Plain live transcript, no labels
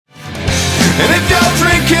And if you're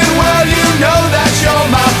drinking, well, you know that you're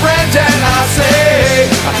my friend. And I say,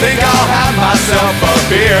 I think I'll have myself a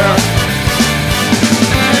beer.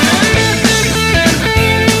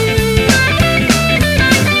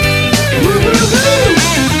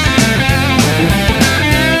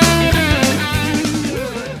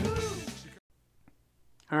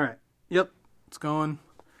 All right. Yep. It's going.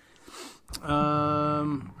 All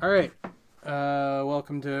right.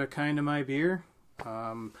 Welcome to Kinda My Beer.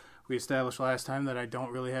 We established last time that I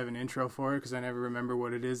don't really have an intro for it because I never remember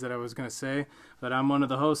what it is that I was going to say. But I'm one of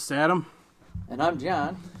the hosts, Adam. And I'm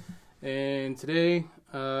John. And today,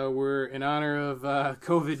 we're in honor of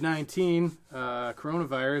COVID-19,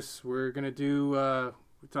 coronavirus. We're going to do,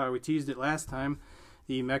 we teased it last time,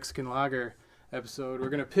 the Mexican Lager episode. We're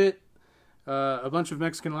going to pit a bunch of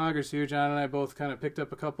Mexican lagers here. John and I both kind of picked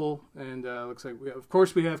up a couple, and looks like of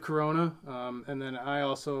course we have Corona, and then I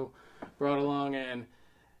also brought along an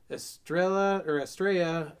Estrella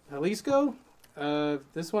Jalisco.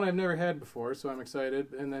 This one I've never had before, so I'm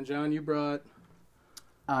excited. And then John, you brought.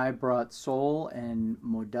 I brought Sol and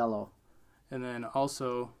Modelo. And then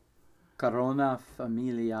also Corona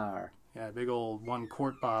Familiar. Yeah, big old 1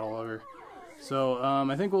 quart bottle of her. So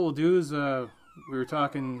I think what we'll do is we were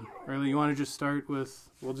talking earlier. You want to just start with?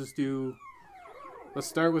 Let's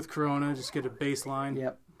start with Corona. Just get a baseline.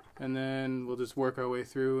 Yep. And then we'll just work our way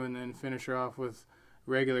through, and then finish her off with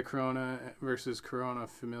regular Corona versus Corona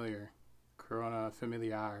Familiar. Corona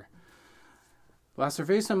Familiar. La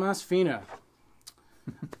cerveza más fina.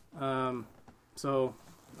 I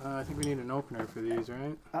think we need an opener for these,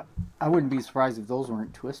 right? I wouldn't be surprised if those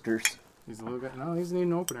weren't twisters. These a little bit. No, these need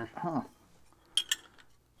an opener. Huh.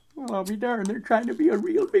 Well, I'll be darned. They're trying to be a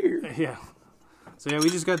real beer. Yeah. So yeah, we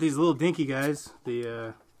just got these little dinky guys,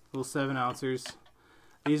 the little 7-ounces.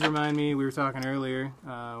 These remind me. We were talking earlier.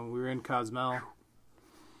 We were in Cozumel.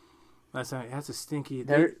 That's a stinky.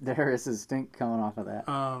 There is a stink coming off of that.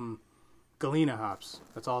 Galena hops.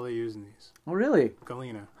 That's all they use in these. Oh, really?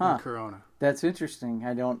 Galena Huh. and Corona. That's interesting.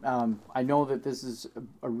 I don't. I know that this is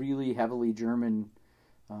a really heavily German.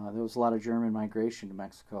 There was a lot of German migration to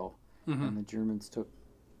Mexico, and the Germans took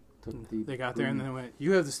the. They got there and then they went,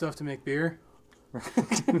 "You have the stuff to make beer."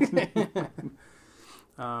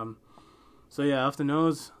 So yeah, off the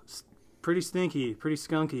nose, pretty stinky, pretty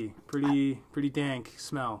skunky, pretty dank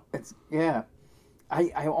smell. Yeah.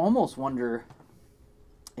 I almost wonder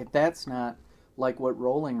if that's not like what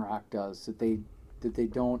Rolling Rock does, that they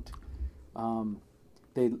don't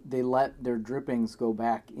they let their drippings go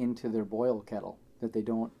back into their boil kettle, that they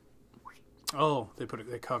don't. Oh, they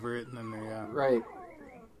cover it and then they right.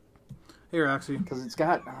 Hey Roxy, because it's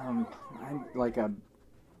got like a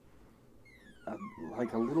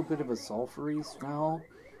little bit of a sulfury smell.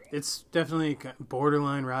 It's definitely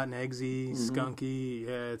borderline rotten eggsy, skunky.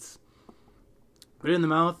 Yeah, but in the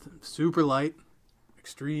mouth, super light,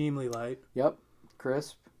 extremely light. Yep,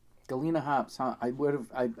 crisp. Galena hops. Huh? I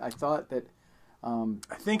thought that.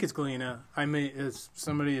 I think it's Galena. If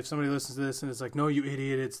somebody listens to this and it's like, no, you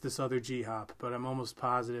idiot, it's this other G hop. But I'm almost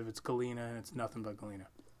positive it's Galena and it's nothing but Galena.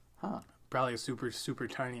 Huh. Probably a super, super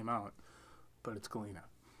tiny amount, but it's Galena.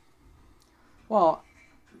 Well,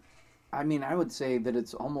 I mean, I would say that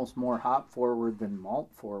it's almost more hop forward than malt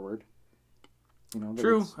forward. You know.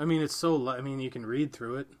 True. I mean, it's so. I mean, you can read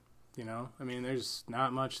through it. You know. I mean, there's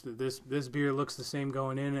not much that this beer looks the same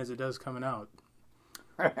going in as it does coming out.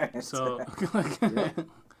 Right. So, yeah.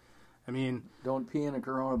 I mean, don't pee in a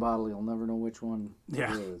Corona bottle. You'll never know which one it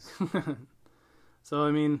is. So,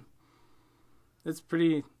 I mean, it's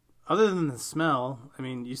pretty. Other than the smell, I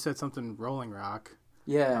mean, you said something Rolling Rock.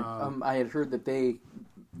 Yeah, I had heard that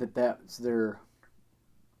that's their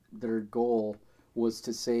goal was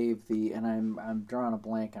to save and I'm drawing a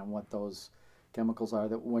blank on what those chemicals are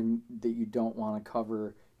that you don't want to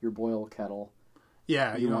cover your boil kettle.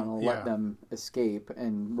 Yeah, you want to let them escape.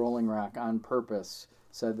 And Rolling Rock on purpose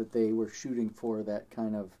said that they were shooting for that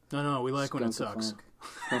kind of. No, we like when it sucks.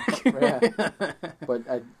 Yeah. But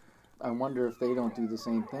I wonder if they don't do the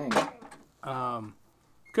same thing.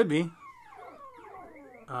 Could be.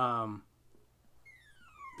 But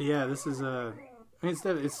yeah, this is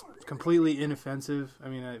it's completely inoffensive. I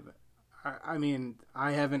mean,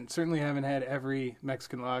 I certainly haven't had every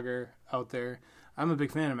Mexican lager out there. I'm a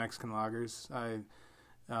big fan of Mexican lagers.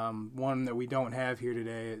 One that we don't have here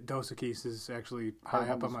today, Dos Equis, is actually high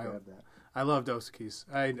up on my. I love Dos Equis.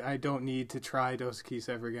 I don't need to try Dos Equis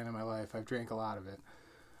ever again in my life. I've drank a lot of it.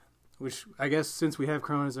 Which I guess since we have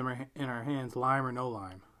Coronas in our hands, lime or no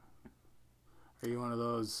lime. Are you one of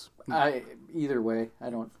those? Either way, I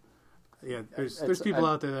don't. Yeah, there's people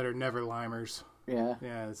out there that are never limers. Yeah.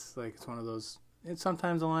 Yeah, it's one of those.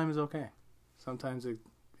 Sometimes the lime is okay. Sometimes it,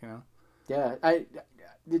 you know. Yeah,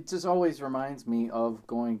 it just always reminds me of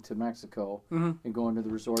going to Mexico and going to the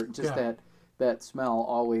resort. Just that smell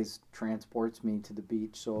always transports me to the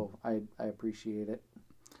beach, so I appreciate it.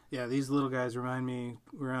 Yeah, these little guys remind me,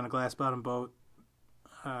 we were on a glass bottom boat,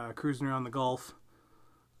 cruising around the Gulf.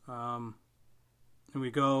 And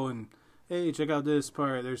we go and, hey, check out this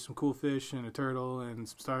part. There's some cool fish and a turtle and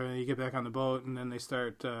some stuff. And you get back on the boat, and then they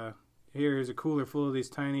start, here's a cooler full of these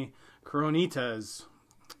tiny coronitas.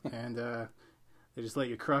 And they just let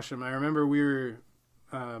you crush them. I remember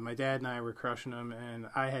my dad and I were crushing them, and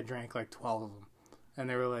I had drank like 12 of them. And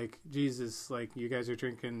they were like, Jesus, like, you guys are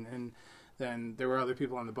drinking. And then there were other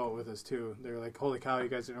people on the boat with us, too. They were like, holy cow, you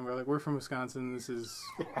guys are... And we're like, we're from Wisconsin. This is...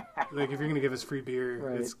 like, if you're going to give us free beer,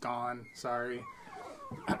 Right. It's gone. Sorry.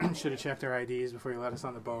 Should have checked our IDs before you let us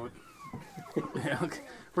on the boat. Yeah,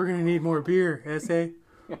 we're going to need more beer, S.A.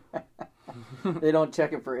 They don't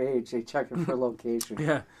check it for age; they check it for location.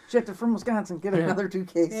 Yeah. Shit, they're from Wisconsin. Get another 2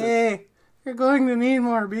 cases. Hey, you're going to need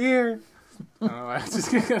more beer. Oh, I was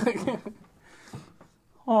just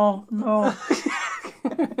Oh no!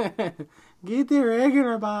 get the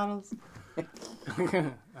regular bottles.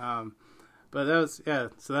 But that was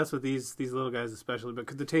so that's what these little guys especially. But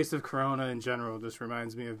the taste of Corona in general just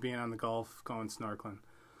reminds me of being on the Gulf, going snorkeling.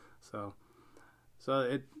 So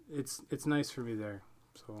it's nice for me there.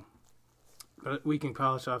 So. But we can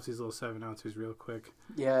polish off these little 7-ounces real quick.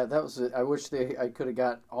 Yeah, that was it. I wish I could have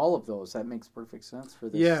got all of those. That makes perfect sense for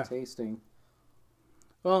this tasting.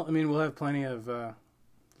 Well, I mean, we'll have plenty of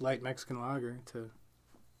light Mexican lager to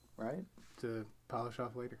polish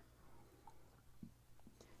off later.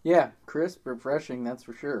 Yeah, crisp, refreshing, that's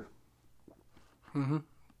for sure. Mm-hmm.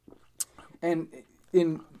 And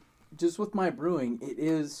just with my brewing,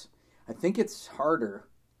 I think it's harder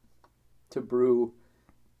to brew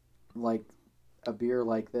like a beer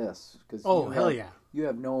like this. Cause hell yeah. You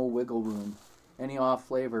have no wiggle room. Any off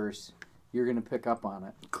flavors, you're going to pick up on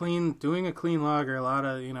it. Doing a clean lager, a lot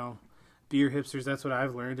of, beer hipsters, that's what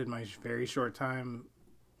I've learned in my very short time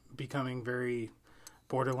becoming very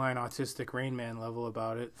borderline autistic Rain Man level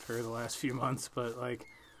about it for the last few months. But, like,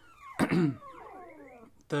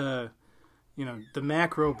 the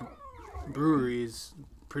macro breweries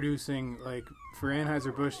producing, like, for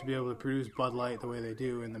Anheuser-Busch to be able to produce Bud Light the way they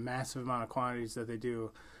do in the massive amount of quantities that they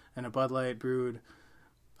do, and a Bud Light brewed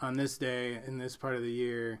on this day in this part of the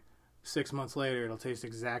year, 6 months later it'll taste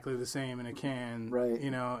exactly the same in a can, right?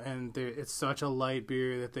 And it's such a light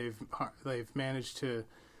beer that they've managed to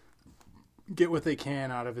get what they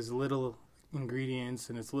can out of as little ingredients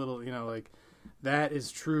and as little, like, that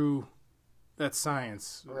is true. That's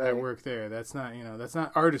science at work there. That's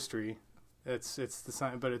not artistry. It's the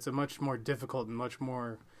science, but it's a much more difficult and much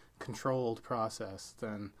more controlled process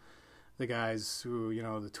than the guys who,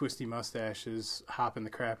 the twisty mustaches hopping the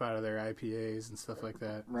crap out of their IPAs and stuff like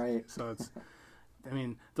that. Right. So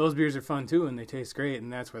those beers are fun too, and they taste great,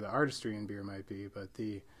 and that's where the artistry in beer might be. But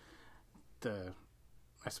the the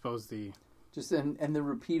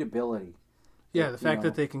repeatability. Yeah, the fact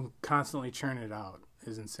that they can constantly churn it out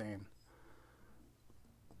is insane.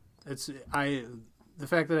 The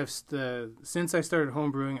fact that since I started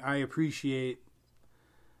homebrewing, I appreciate.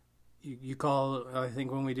 You call, I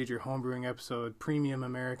think when we did your homebrewing episode, premium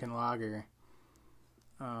American lager.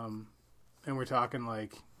 And we're talking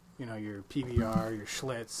like, your PBR, your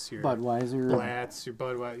Schlitz, your Budweiser, Blatz, your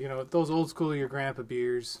Budweiser, those old school, your Grandpa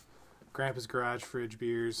beers, Grandpa's Garage Fridge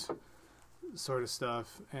beers, sort of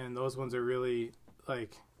stuff. And those ones are really,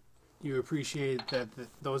 like, you appreciate that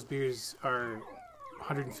those beers are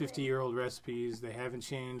 150-year-old recipes. They haven't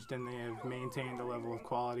changed, and they have maintained a level of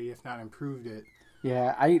quality, if not improved it.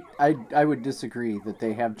 Yeah, I would disagree that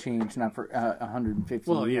they have changed, not for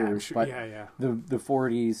 150 years, sure, but the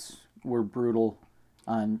 40s were brutal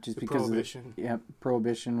because Prohibition.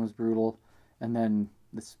 Prohibition was brutal, and then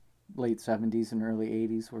the late 70s and early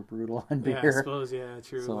 80s were brutal on beer. Yeah, I suppose,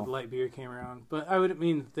 true. So. Light beer came around, but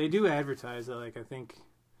they do advertise that, like, I think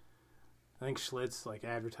Schlitz, like,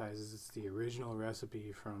 advertises it's the original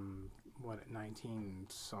recipe from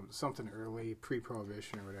something early,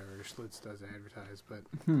 pre-Prohibition or whatever. Schlitz does advertise, but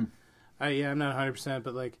I'm not 100%,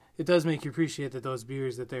 but, like, it does make you appreciate that those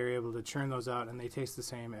beers, that they're able to churn those out and they taste the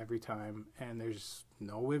same every time, and there's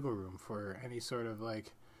no wiggle room for any sort of,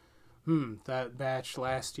 like, that batch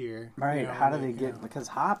last year. Right, how do they get, because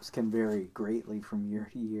hops can vary greatly from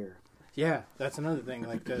year to year. Yeah, that's another thing.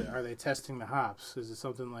 Like, are they testing the hops? Is it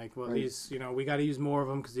something like, well, these, we got to use more of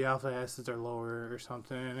them because the alpha acids are lower or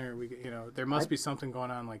something, or there must be something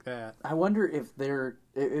going on like that. I wonder if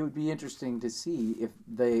it would be interesting to see if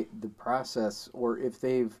the process, or if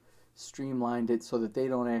they've streamlined it so that they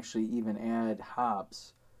don't actually even add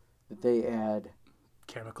hops. That they add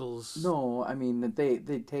Chemicals. no, I mean that they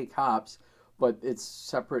take hops, but it's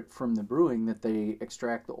separate from the brewing that they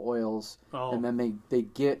extract the oils, Oh. and then they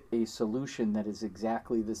get a solution that is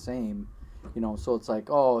exactly the same. So it's like,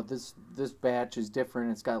 oh, this batch is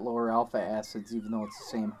different. It's got lower alpha acids, even though it's the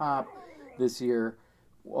same hop this year.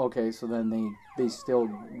 Okay, so then they still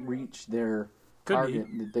reach their Could target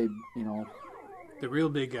that they, The real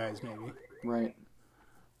big guys, maybe. right.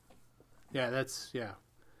 Yeah,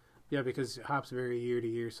 yeah, because hops vary year to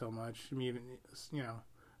year so much. I mean, even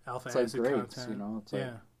alpha It's like acid grapes, content. It's like,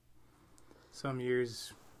 Yeah, some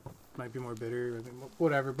years might be more bitter. I mean,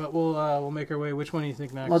 whatever, but we'll make our way. Which one do you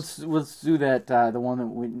think next? Let's do that. The one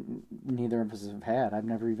that neither of us have had. I've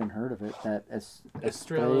never even heard of it. That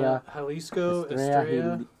Estrella Jalisco.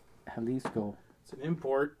 Estrella. Jalisco. It's an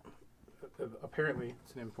import. Apparently,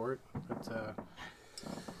 it's an import. But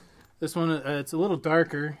this one, it's a little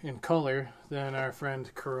darker in color than our friend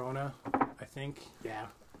Corona, I think. Yeah,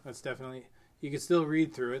 that's definitely. You can still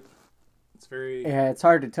read through it. It's very. Yeah, it's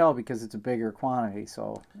hard to tell because it's a bigger quantity.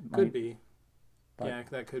 So it Could might- be. but- Yeah,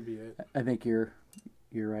 that could be it. I think you're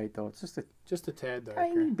right though. It's just a Just a tad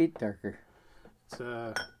tiny darker. bit darker. It's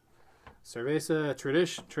Cerveza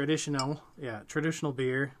traditional. Yeah, traditional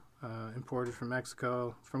beer, imported from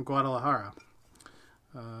Mexico, from Guadalajara.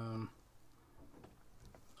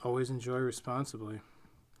 Always enjoy responsibly.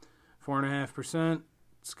 4.5%.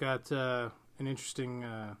 It's got an interesting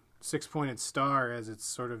 6-pointed star as its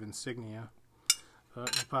sort of insignia. We'll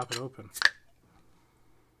pop it open.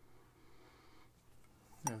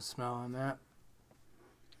 You have a smell on that.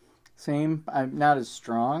 Same. I'm not as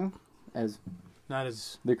strong as Not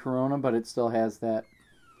as the Corona, but it still has that.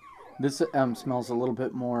 This smells a little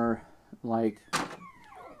bit more like.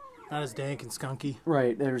 not as dank and skunky.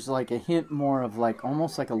 Right, there's like a hint more of like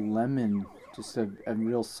almost like a lemon, just a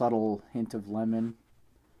real subtle hint of lemon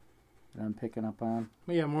that I'm picking up on.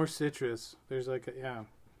 But yeah, more citrus. There's like a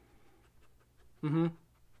maybe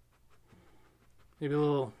a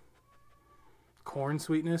little corn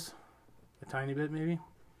sweetness, a tiny bit maybe.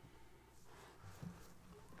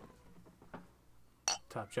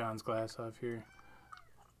 Top John's glass off here.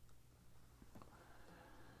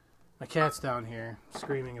 My cat's down here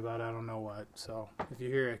screaming about I don't know what. So if you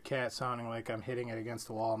hear a cat sounding like I'm hitting it against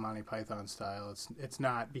the wall, Monty Python style, it's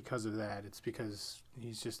not because of that. It's because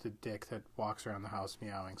he's just a dick that walks around the house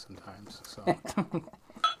meowing sometimes. So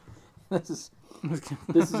This is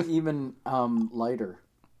even lighter.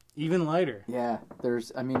 even lighter. Yeah,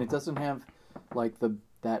 it doesn't have like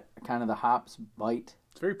that kind of the hops bite.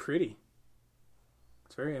 It's very pretty.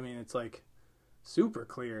 It's like super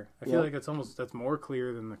clear. I feel like that's more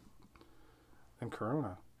clear than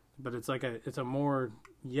Corona. But it's like it's a more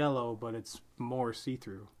yellow, but it's more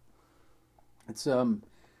see-through. It's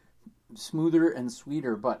smoother and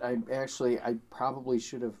sweeter, but I probably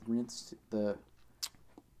should have rinsed the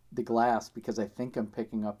glass because I think I'm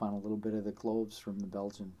picking up on a little bit of the cloves from the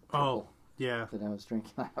Belgian Oh, yeah. that I was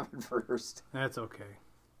drinking out of it first. That's okay.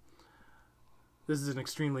 This is an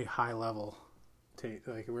extremely high level taste.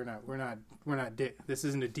 Like this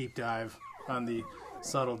isn't a deep dive on the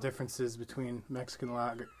subtle differences between Mexican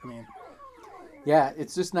lager. Yeah,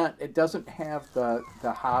 it's just not. It doesn't have the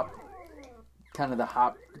hop,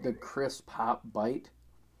 the crisp hop bite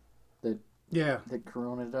that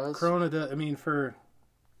Corona does. Corona does.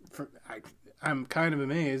 I'm kind of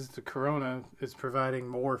amazed the Corona is providing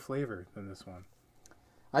more flavor than this one.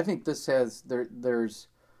 I think this has there's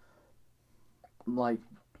like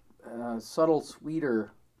subtle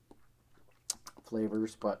sweeter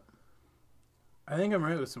flavors, but I think I'm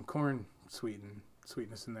right with some corn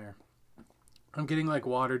sweetness in there. I'm getting like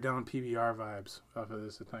watered down PBR vibes off of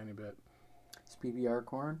this a tiny bit. it's PBR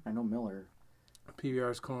corn. I know Miller.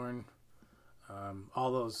 PBR's corn.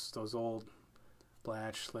 All those old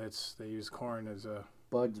Blatch Schlitz, they use corn as a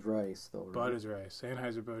Bud's rice though. Right? Bud is rice.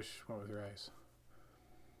 Anheuser-Busch went with rice.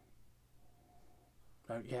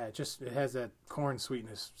 It has that corn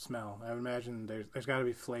sweetness smell. I would imagine there's got to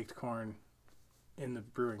be flaked corn in the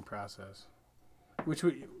brewing process, which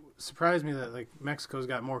would surprise me that like Mexico's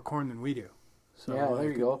got more corn than we do. So Yeah,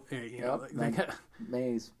 there you go. They got,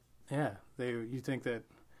 maize. yeah, you think that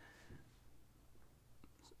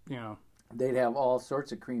They'd have all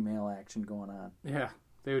sorts of cream ale action going on. yeah,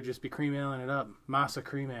 they would just be cream aling it up. Masa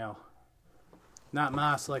cream ale. Not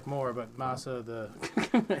mas like more, but masa the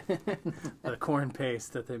corn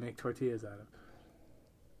paste that they make tortillas out of.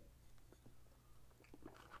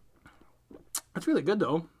 It's really good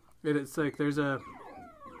though. It's like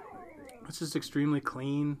it's just extremely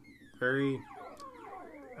clean, very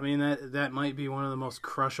I mean, that might be one of the most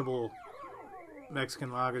crushable Mexican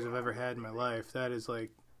lagers I've ever had in my life. That is like,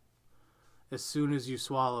 as soon as you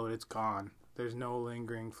swallow it, it's gone. There's no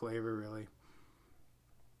lingering flavor, really.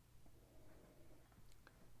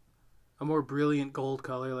 A more brilliant gold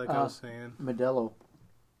color, like I was saying. Modelo.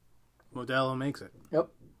 Modelo makes it. Yep.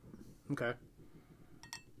 Okay.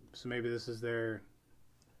 So maybe this is their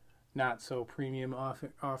not so premium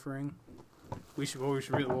offering. We'll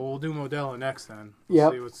do Modelo next then.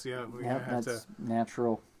 Yep. See what's we're gonna have that's to.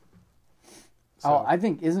 natural. So, I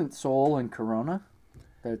think isn't Sol and Corona?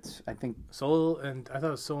 That's I think Sol and I thought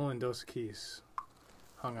it was Sol and Dos Equis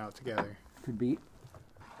hung out together. could be.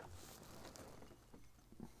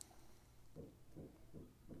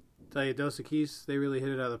 Tell you, Dos Equis, they really hit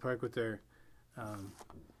it out of the park with their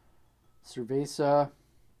Cerveza.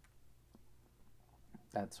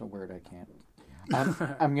 That's a word I can't.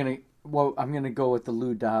 I'm gonna go with the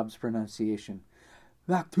Lou Dobbs pronunciation.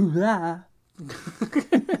 Have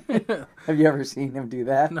you ever seen him do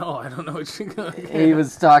that? No, I don't know what you're going. He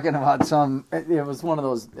was talking about it was one of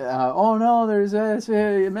those, oh no, there's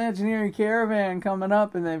a imaginary caravan coming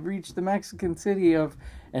up and they've reached the Mexican city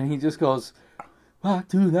and he just goes,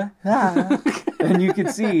 and you could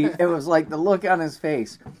see, it was like the look on his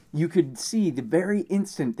face. You could see the very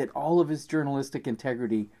instant that all of his journalistic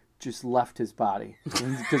integrity just left his body.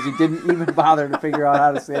 Because he didn't even bother to figure out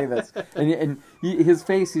how to say this. And his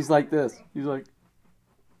face, he's like this. He's like,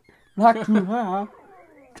 not too high.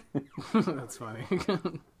 That's funny.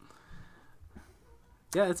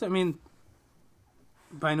 Yeah, I mean,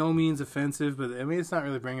 by no means offensive, but I mean, it's not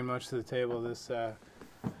really bringing much to the table, this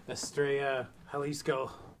Estrella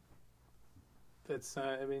Jalisco. It's,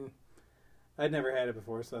 I mean, I'd never had it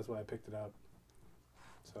before, so that's why I picked it up.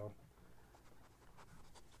 So,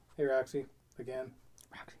 hey, Roxy, again.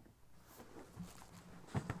 Roxy.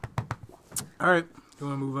 All right, you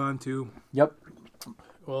want to move on to? Yep.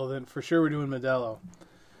 Well, then for sure we're doing Modelo.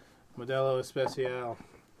 Modelo Especial.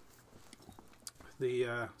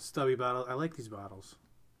 The stubby bottle. I like these bottles.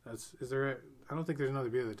 I don't think there's another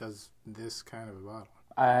beer that does this kind of a bottle.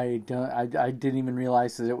 I didn't even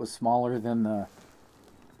realize that it was smaller than the.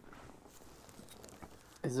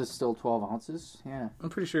 Is this still 12 ounces? Yeah. I'm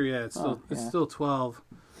pretty sure. Yeah, it's still 12.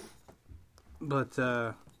 But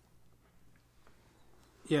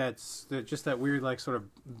yeah, it's just that weird, like, sort of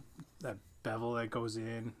that bevel that goes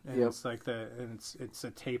in, and it's like it's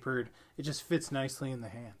a tapered. It just fits nicely in the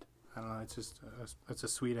hand. I don't know. It's just it's a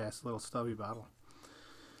sweet ass little stubby bottle.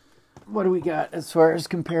 What do we got as far as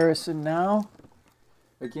comparison now?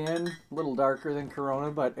 Again, a little darker than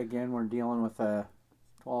Corona, but again, we're dealing with a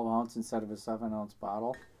 12 ounce instead of a 7 ounce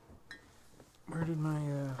bottle. Where did my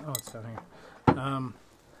it's down here.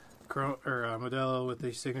 Modelo with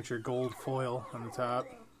the signature gold foil on the top.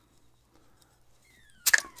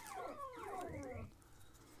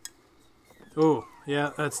 Oh,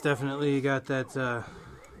 yeah, that's definitely got that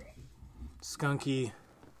skunky.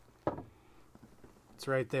 It's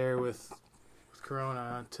right there with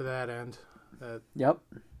Corona to that end. Yep.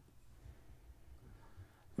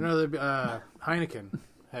 You know, the Heineken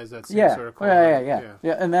has that same sort of quality.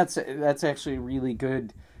 Yeah, and that's actually a really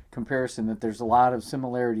good comparison, that there's a lot of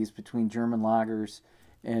similarities between German lagers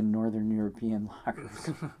and Northern European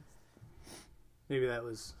lagers. Maybe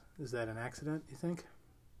is that an accident, you think?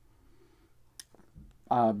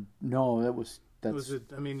 No,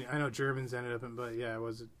 I mean, I know Germans ended up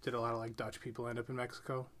did a lot of like Dutch people end up in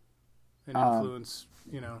Mexico and influence,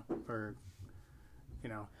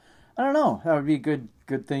 I don't know. That would be a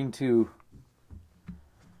good thing to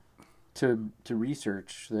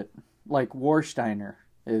research. That, like, Warsteiner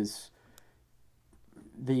is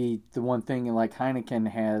the one thing, and like Heineken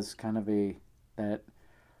has kind of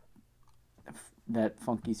that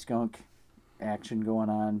funky skunk action going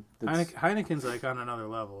on. Heineken's like on another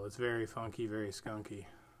level. It's very funky, very skunky.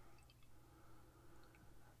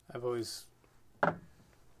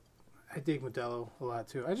 I dig Modelo a lot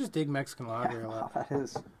too. I just dig Mexican lager a lot. That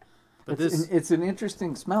is. But it's an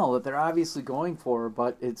interesting smell that they're obviously going for,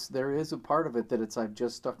 but there is a part of it that it's, I've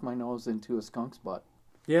just stuck my nose into a skunk's butt.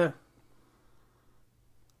 Yeah.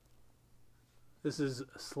 This is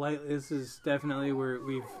definitely where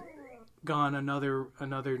we've gone another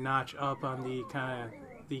notch up on the kind of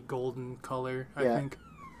the golden color, I think.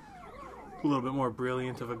 A little bit more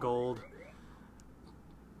brilliant of a gold.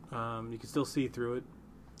 You can still see through it.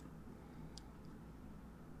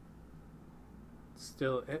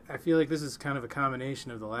 Still, I feel like this is kind of a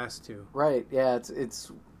combination of the last two. Right. Yeah.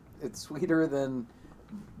 It's sweeter than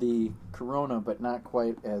the Corona, but not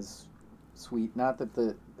quite as sweet. Not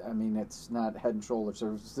that it's not head and shoulders.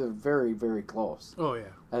 They're very, very close. Oh yeah.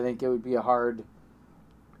 I think it would be a hard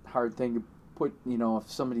hard thing to put.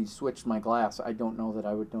 If somebody switched my glass, I don't know that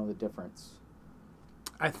I would know the difference.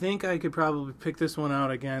 I think I could probably pick this one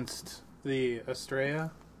out against the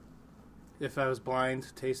Estrella. If I was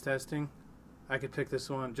blind taste testing, I could pick this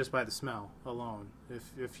one just by the smell alone.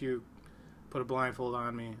 If you put a blindfold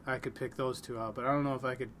on me, I could pick those two out. But I don't know if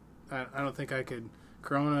I could. I don't think I could.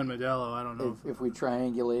 Corona and Modelo. I don't know if we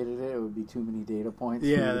triangulated it, it would be too many data points.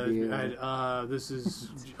 Yeah, this is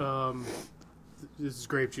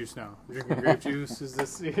grape juice now. I'm drinking grape juice. Is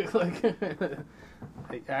this like?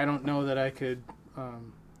 I don't know that I could.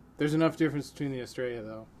 There's enough difference between the Estrella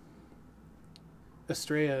though.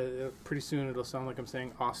 Estrella, pretty soon it'll sound like I'm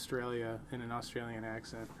saying Australia in an Australian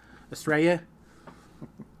accent. Estrella.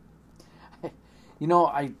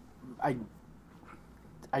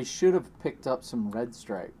 I should have picked up some Red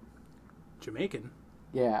Stripe. Jamaican.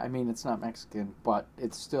 Yeah, I mean it's not Mexican, but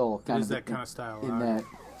it's still kind of that kind of style. In that,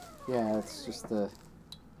 yeah, it's just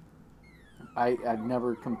I've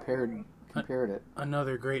never compared it.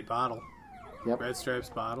 Another great bottle. Yep. Red Stripe's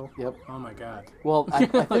bottle. Yep. Oh my God. Well, I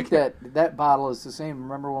think that bottle is the same.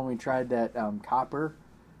 Remember when we tried that copper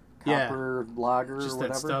lager just or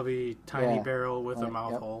whatever? That stubby tiny barrel with a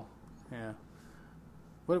mouth hole. Yeah.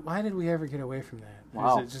 Why did we ever get away from that?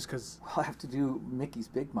 Wow. Is it just because we'll have to do Mickey's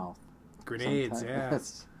Big Mouth? Grenades, sometime.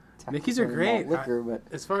 Yeah. Mickey's are great. Liquor, but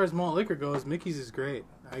as far as malt liquor goes, Mickey's is great.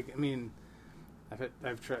 I mean,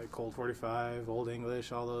 I've tried Colt 45, Old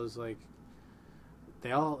English, all those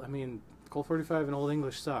they all. I mean, Colt 45 and Old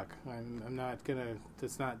English suck. I'm not gonna.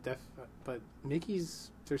 That's not but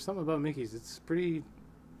Mickey's. There's something about Mickey's. It's pretty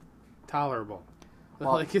tolerable.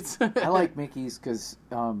 Well, it's. I like Mickey's because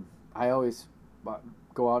I always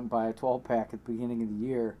go out and buy a 12-pack at the beginning of the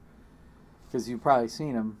year because you've probably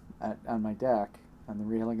seen them on my deck, on the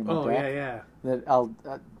railing of my deck. Oh, yeah. That I'll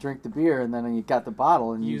drink the beer, and then you got the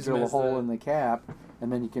bottle, and you drill a hole in the cap,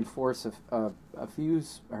 and then you can force a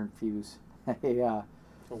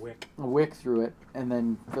wick through it, and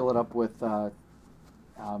then fill it up with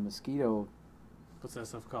mosquito. What's that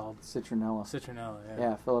stuff called? Citronella. Citronella, yeah.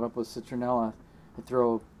 Yeah, fill it up with citronella. I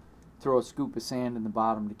throw a scoop of sand in the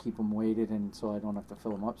bottom to keep them weighted, and so I don't have to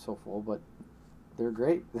fill them up so full. But they're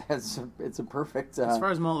great. It's a perfect. As far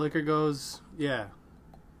as malt liquor goes, yeah.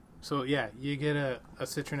 So yeah, you get a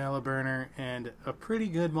citronella burner and a pretty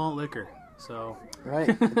good malt liquor. So right,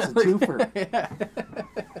 it's a twofer. Yeah.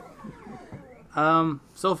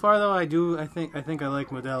 So far though, I think I like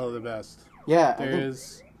Modelo the best. Yeah,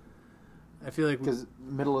 I feel like because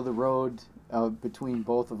middle of the road between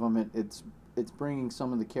both of them, it's bringing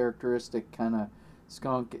some of the characteristic kind of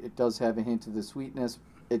skunk. It does have a hint of the sweetness.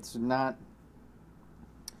 It's not.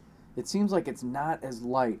 It seems like it's not as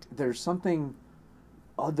light. There's something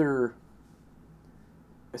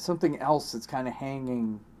else that's kind of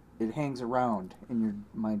hanging. It hangs around in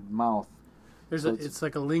my mouth. It's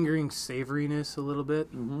like a lingering savoriness a little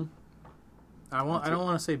bit. Mm-hmm. I don't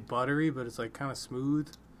want to say buttery, but it's like kind of smooth.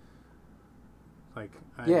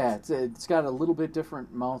 It's got a little bit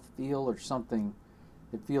different mouth feel or something.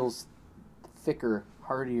 It feels thicker,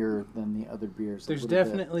 heartier than the other beers. There's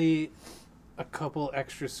definitely a couple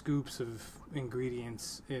extra scoops of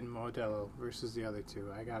ingredients in Modelo versus the other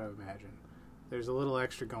two. I gotta imagine there's a little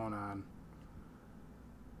extra going on.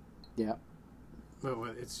 Yeah, but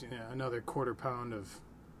it's another quarter pound of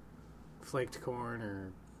flaked corn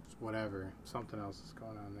or whatever. Something else is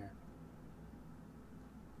going on there.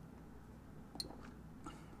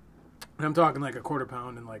 And I'm talking like a quarter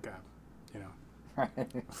pound and like a,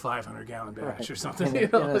 500-gallon batch or something.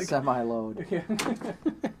 In a semi-load. Yeah.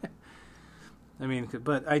 I mean,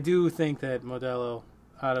 but I do think that Modelo,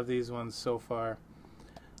 out of these ones so far,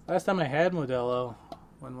 last time I had Modelo,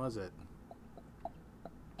 when was it?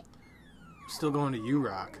 Still going to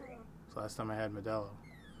U-Rock. Last time I had Modelo.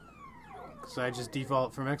 Because I just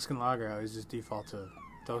default, for Mexican lager, I always just default to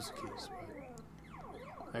Dos Equis.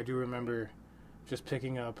 But I do remember just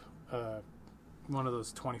picking up one of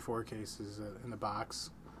those 24 cases in the box,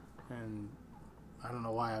 and I don't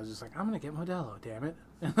know why I was just like, I'm gonna get Modelo, damn it!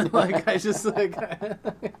 And I just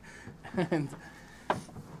and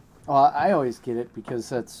well, I always get it because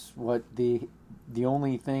that's what the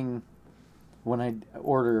only thing when I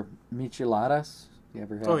order micheladas. You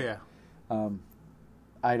ever had? Oh yeah.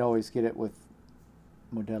 I'd always get it with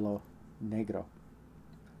Modelo Negro.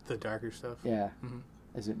 The darker stuff. Yeah. Mm-hmm.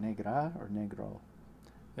 Is it Negra or Negro?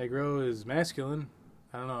 Negro is masculine.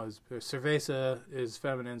 I don't know. Cerveza is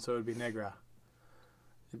feminine, so it would be Negra.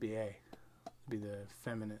 It'd be A. It'd be the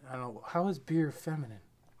feminine. I don't know. How is beer feminine?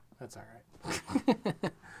 That's all right.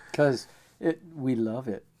 Because we love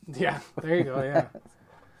it. Yeah, there you go, yeah.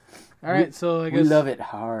 All right, so I We guess love it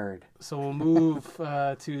hard. So we'll move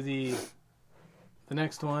to the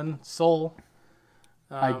next one, Soul.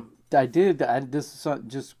 I this is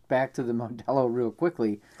just back to the Modelo real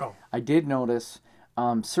quickly. Oh. I did notice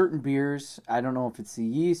certain beers, I don't know if it's the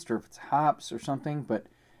yeast or if it's hops or something, but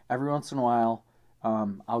every once in a while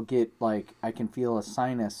I'll get like, I can feel a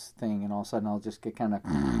sinus thing, and all of a sudden I'll just get kind of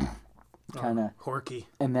Horky.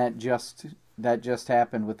 and that just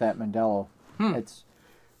happened with that Modelo. It's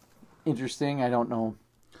interesting. I don't know.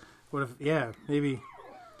 What if? Yeah, maybe.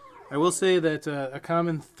 I will say that a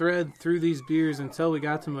common thread through these beers until we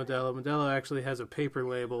got to Modelo actually has a paper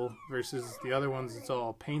label versus the other ones it's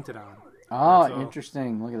all painted on. Oh, So,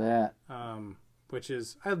 interesting. Look at that. which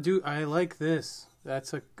is I like this.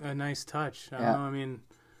 That's a nice touch. I don't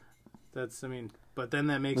know. But then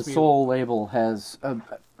that makes The me Soul label has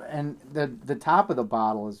and the top of the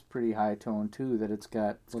bottle is pretty high tone too. That it's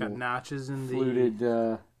got notches in the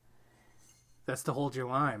fluted. That's to hold your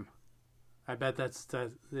lime. I bet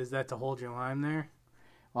is that to hold your lime there?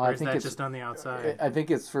 Well, Or I is think that it's just on the outside? I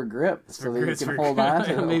think it's for grip, so that you It's can for- hold on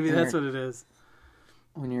to it. Maybe when that's you're- what it is.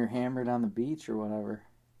 when you're hammered on the beach or whatever.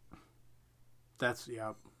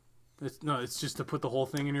 It's just to put the whole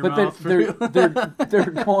thing in your But mouth. they're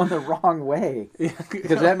going the wrong way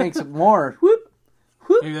because that makes it more. Whoop,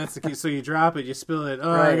 Maybe that's the key. So you drop it, you spill it.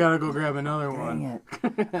 Oh, I Right. gotta go grab another dang one.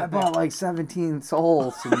 it! I bought like 17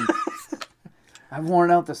 soles, and I've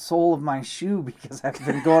worn out the sole of my shoe because I've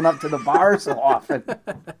been going up to the bar so often.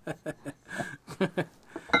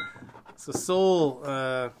 So Soul,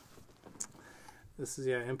 this is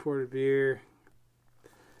imported beer.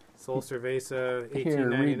 Soul Cerveza, Here,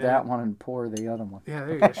 $18.99. read that one and pour the other one. Yeah,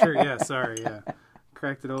 there you go. Sure, yeah, sorry, yeah.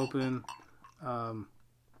 Cracked it open. Born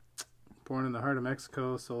in the heart of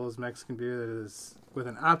Mexico, Soul is Mexican beer that is with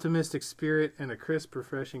an optimistic spirit and a crisp,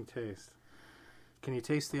 refreshing taste. Can you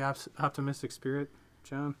taste the optimistic spirit,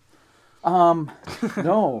 John?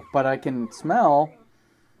 No, but I can smell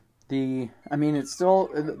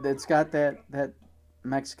it's got that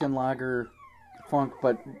Mexican lager funk,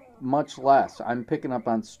 but much less. I'm picking up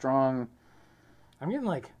on strong. I'm getting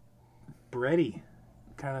like bready,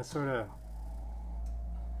 kind of, sort of.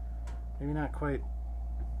 Maybe not quite.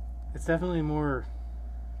 It's definitely more,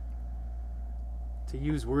 to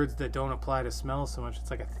use words that don't apply to smell so much,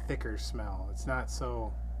 it's like a thicker smell. It's not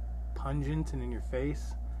so pungent and in your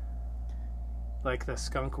face like the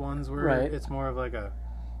skunk ones were. Right. It's more of like a.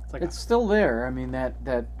 It's still there. I mean that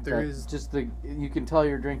is- just you can tell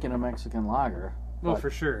you're drinking a Mexican lager. Well, but for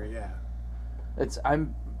sure, yeah. It's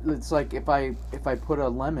like if I put a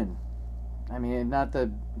lemon. I mean, not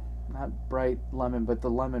bright lemon, but the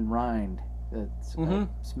lemon rind. I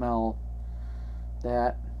smell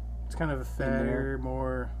that. It's kind of a fatter,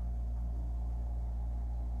 more.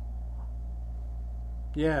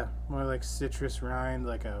 Yeah, more like citrus rind,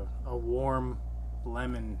 like a warm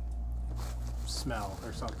lemon smell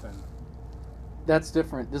or something. That's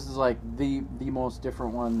different. This is like the most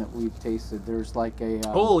different one that we've tasted. There's like a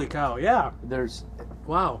Holy cow! Yeah. there's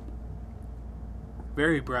Wow.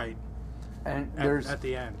 Very bright. and At, there's at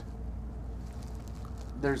the end.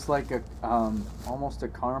 there's like a almost a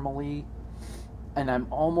caramely, and I'm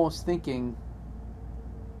almost thinking.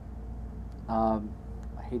 I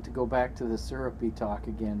hate to go back to the syrupy talk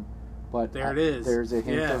again, but There it is. There's a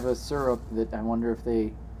hint Yeah. of a syrup that I wonder if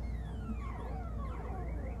they.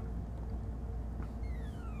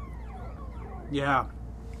 Yeah.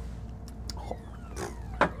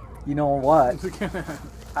 You know what?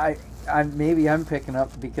 Maybe I'm picking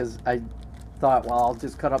up because I thought, well, I'll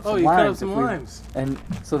just cut up some you limes. cut up some if we- limes. And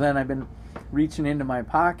so then I've been reaching into my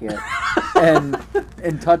pocket and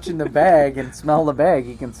touching the bag and smell the bag.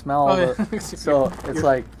 You can smell Oh, the. yeah. So it's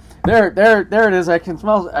like there it is. I can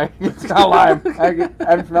smell lime.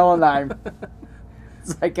 I'm smelling lime.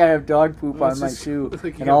 It's like I have dog poop Well, on it's my just- shoe, it's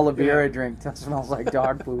like you and all the got- beer yeah. I drink smells like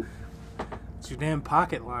dog poop. It's your damn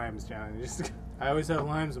pocket limes, John. I always have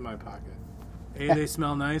limes in my pocket. A, they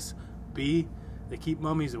smell nice. B, they keep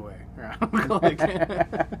mummies away. Like-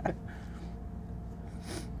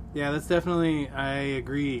 yeah, that's definitely. I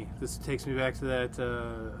agree. This takes me back to that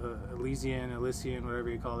Elysian, whatever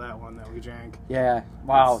you call that one that we drank. Yeah.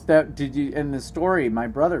 Wow. It's- That did you? In the story, my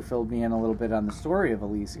brother filled me in a little bit on the story of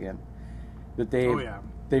Elysian. That Oh yeah.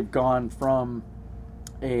 they've gone from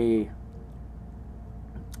a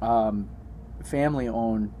family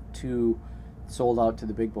owned to sold out to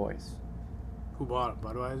the big boys. Who bought it?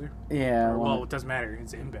 Budweiser? Yeah. Well, it doesn't matter.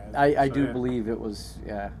 It's InBev. I So, do yeah. believe it was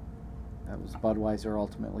that was Budweiser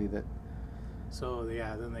ultimately that. So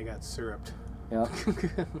yeah, then they got syruped. Yeah.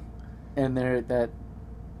 And there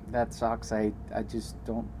that sucks. I just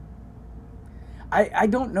don't. I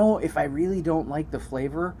don't know if I really don't like the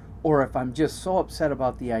flavor or if I'm just so upset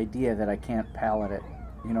about the idea that I can't palate it.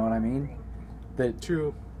 You know what I mean? That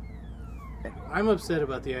True. I'm upset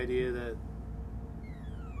about the idea that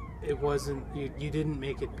it wasn't you didn't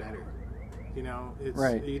make it better. You know, it's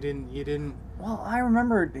Right. You didn't. Well, I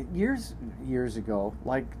remember years ago,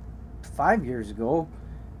 like 5 years ago,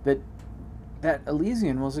 that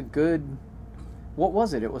Elysian was a good. What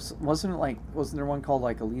was it? Wasn't there one called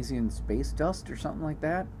like Elysian Space Dust or something like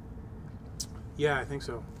that? Yeah, I think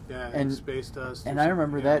so. Yeah, And- Space Dust. And I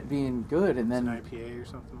remember that being good, and It's an then IPA or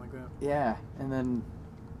something like that. yeah, and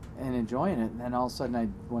enjoying it, and then all of a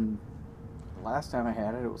sudden when the last time I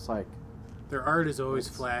had it, it was like Their art is always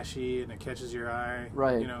flashy and it catches your eye.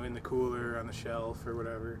 Right. You know, in the cooler, on the shelf, or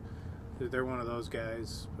whatever. They're one of those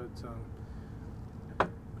guys, but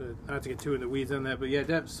not to get too in the weeds on that. But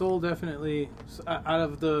yeah, Soul definitely, out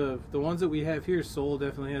of the ones that we have here, Soul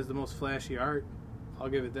definitely has the most flashy art. I'll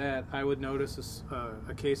give it that. I would notice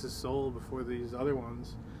a case of Soul before these other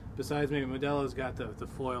ones. Besides, maybe Modelo's got the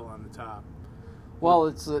foil on the top. well,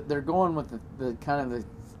 it's they're going with the kind of the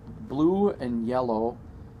blue and yellow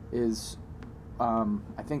is.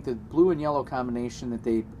 I think the blue and yellow combination that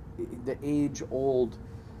the age-old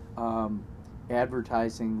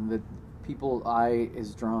advertising that people's eye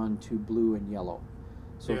is drawn to blue and yellow.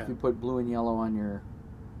 So Yeah. if you put blue and yellow on your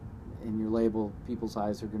label, people's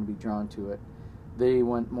eyes are going to be drawn to it. They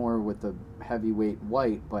went more with the heavyweight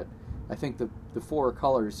white, but I think the four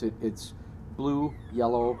colors it's blue,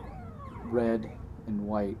 yellow, red, and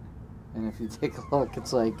white. And if you take a look,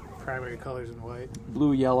 it's like Primary colors in white.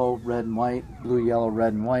 blue, yellow, red, and white. Blue, yellow,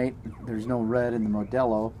 red, and white. There's no red in the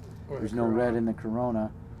Modelo. Or There's the no Corona. red in the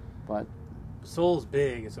Corona. But Soul's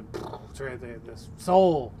big. It's right there. This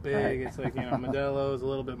Soul big. Right. It's like, you know, Modelo is a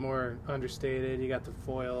little bit more understated. You got the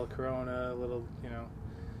foil Corona, a little, you know.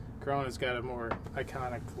 Corona's got a more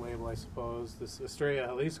iconic label, I suppose. This Estrella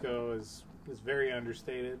Jalisco is very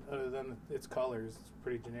understated. Other than its colors, it's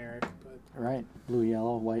pretty generic. But right, blue,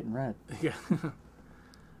 yellow, white, and red. yeah,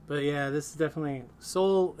 but yeah, this is definitely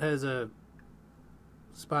Soul has a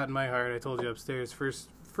spot in my heart. I told you upstairs.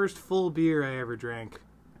 First full beer I ever drank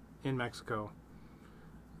in Mexico.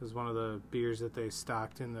 It was one of the beers that they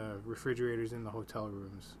stocked in the refrigerators in the hotel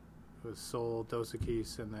rooms. It was Soul, Dos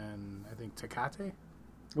Equis, and then I think Tecate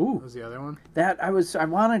Ooh, was the other one. I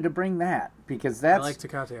wanted to bring that because that's I like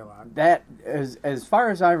Tecate a lot. that as far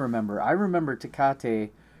as I remember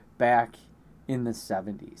Tecate back in the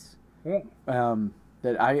 70s.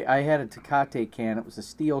 That I had a Tecate can. It was a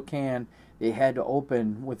steel can. They had to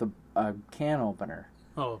open with a can opener.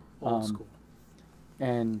 Oh, old Um, school.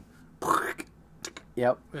 And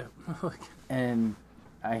yep. Yeah. And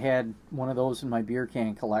I had one of those in my beer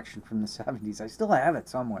can collection from the 70s. I still have it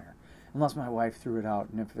somewhere, unless my wife threw it out.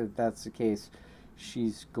 And if that's the case,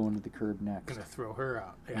 she's going to the curb next. Gonna throw her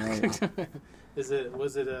out. Right. Was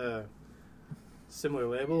it a similar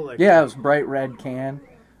label? Like Yeah, it was bright red can.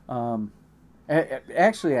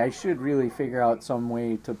 Actually, I should really figure out some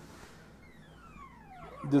way to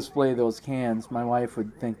display those cans. My wife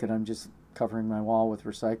would think that I'm just covering my wall with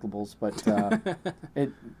recyclables, but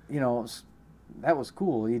that was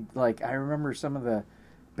cool. I remember some of the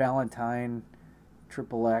Ballantine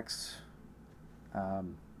XXX,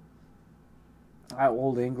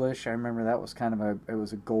 Old English. I remember that was kind of it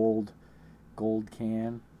was a gold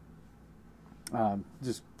can.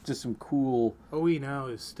 Just some cool. OE now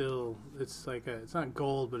is still, it's not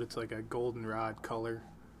gold, but it's like a goldenrod color,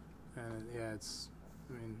 and yeah,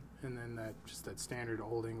 and then that standard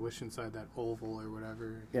Old English inside that oval or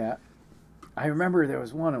whatever. Yeah, I remember there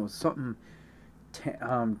was one. It was something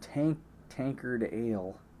tankard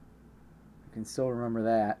ale. I can still remember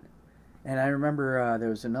that, and I remember there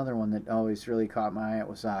was another one that always really caught my eye. It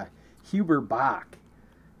was Huber Bach.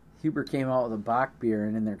 Huber came out with a Bach beer,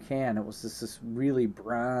 and in their can, it was this really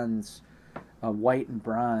bronze, white and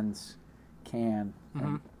bronze can.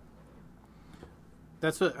 Mm-hmm.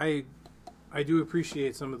 That's what I do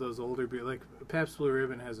appreciate some of those older beer. Like Pabst Blue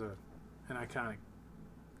Ribbon has an iconic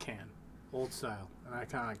can, old style, an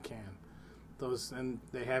iconic can. Those, and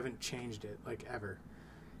they haven't changed it like ever.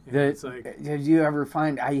 You know, it's like, Did you ever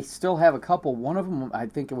find? I still have a couple. One of them, I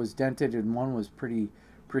think it was dented, and one was pretty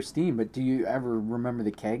pristine. But do you ever remember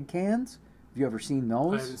the keg cans? Have you ever seen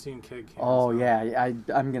those? I haven't seen keg cans. Oh no. yeah,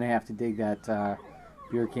 I'm gonna have to dig that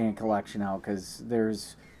beer can collection out because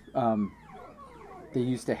there's they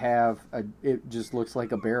used to have it just looks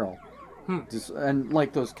like a barrel, and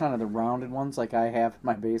like those kind of the rounded ones like I have in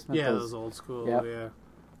my basement. Yeah, those old school. Yep. Yeah,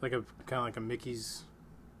 like a kind of like a Mickey's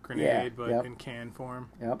grenade, but yep. in can form.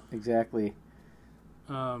 Yep, exactly.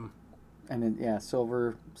 And then, yeah,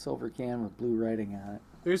 silver can with blue writing on it.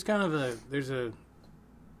 There's kind of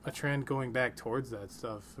a trend going back towards that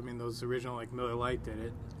stuff. I mean, those original, like Miller Lite did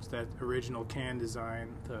it. It's that original can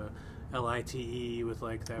design, the LITE with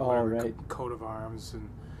like that right. coat of arms. And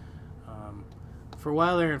for a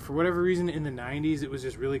while there, and for whatever reason in the 90s, it was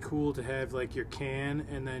just really cool to have like your can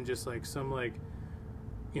and then just like some like,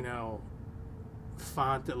 you know,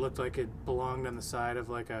 font that looked like it belonged on the side of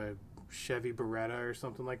like a Chevy Beretta or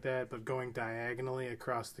something like that, but going diagonally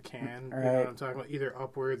across the can. Right. You know what I'm talking about? Either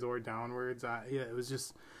upwards or downwards. Yeah, it was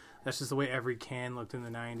just, that's just the way every can looked in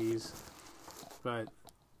the 90s. But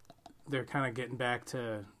they're kind of getting back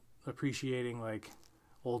to appreciating like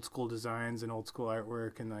old school designs and old school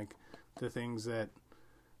artwork and like the things that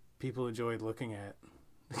people enjoyed looking at.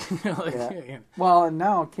 Like, yeah. Well, and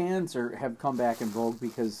now cans have come back in vogue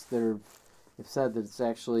because they've said that it's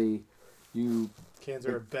actually cans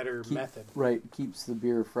are a better method. Right, keeps the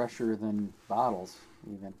beer fresher than bottles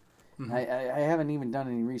even. Mm-hmm. I haven't even done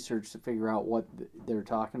any research to figure out what they're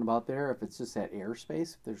talking about there. If it's just that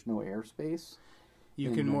airspace, if there's no airspace.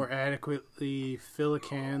 You can more adequately fill a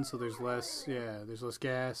can, so there's less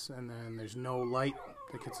gas, and then there's no light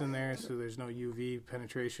that gets in there, so there's no UV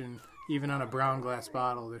penetration. Even on a brown glass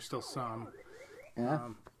bottle, there's still some. Yeah.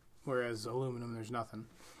 Whereas aluminum, there's nothing.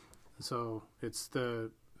 So it's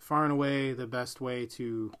far and away the best way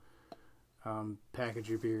to package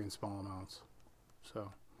your beer in small amounts.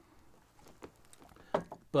 So,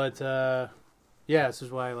 but this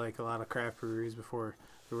is why like a lot of craft breweries before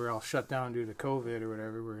they were all shut down due to COVID or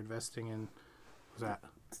whatever, were investing in. What was that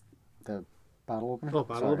the bottle opener? Oh,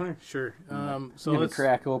 bottle opener, sure. So let's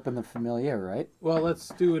crack open the Familia, right? Well, let's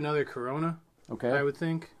do another Corona. Okay. I would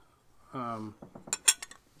think.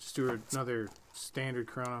 Just do another standard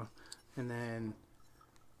Corona, and then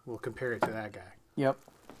we'll compare it to that guy. Yep.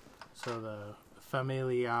 So the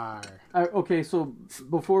Familiar. Okay, so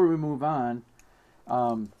before we move on,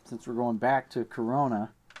 since we're going back to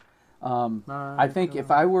Corona, I think if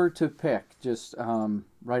I were to pick just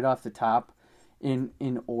right off the top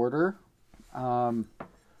in order, I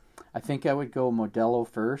think I would go Modelo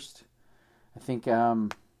first. I think it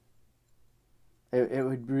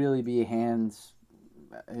would really be hands.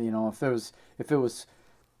 You know, if it was,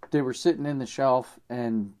 they were sitting in the shelf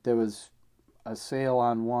and there was a sale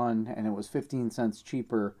on one and it was 15 cents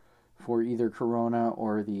cheaper for either Corona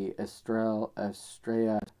or the Estrella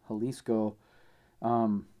Jalisco,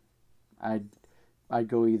 I'd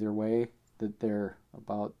go either way. That they're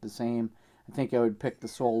about the same. I think I would pick the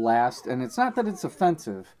Sol last, and it's not that it's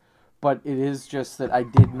offensive, but it is just that I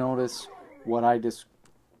did notice what I just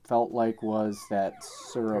felt like was that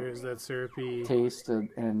syrup. There's that syrupy taste,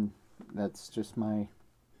 and that's just my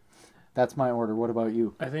order. What about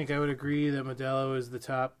you? I think I would agree that Modelo is the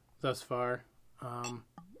top thus far.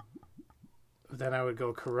 Then I would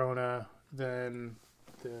go Corona, then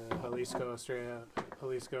the Jalisco, Estrella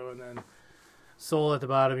Jalisco, and then Sol at the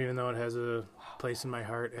bottom, even though it has a place in my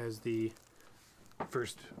heart as the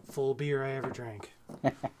first full beer I ever drank. But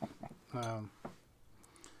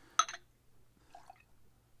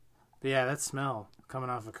yeah, that smell coming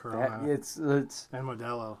off of Corona. It's and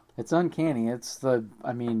Modelo. It's uncanny. It's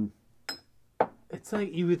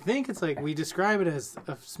like, you would think it's like we describe it as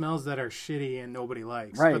smells that are shitty and nobody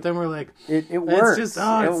likes. Right. But then we're like, it works. Just,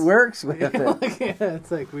 it works with it. Like, yeah, it's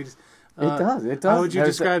like we just. It does. How would you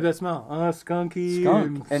describe that smell? Skunky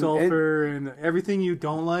and sulfur and everything you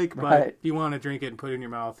don't like, but you want to drink it and put it in your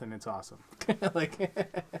mouth, and it's awesome. Like,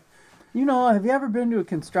 you know, have you ever been to a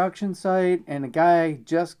construction site and a guy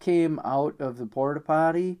just came out of the porta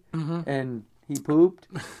potty and he pooped?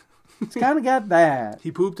 It's kind of got that.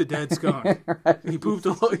 He pooped a dead skunk. Right. He pooped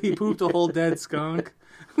a whole dead skunk.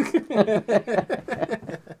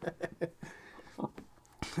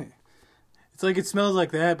 It's like it smells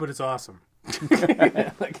like that, but it's awesome.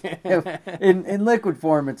 In liquid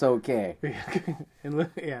form, it's okay.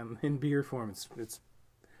 In beer form, it's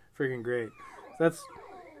freaking great.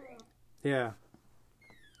 Yeah.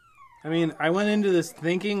 I mean, I went into this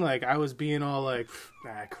thinking like I was being all like,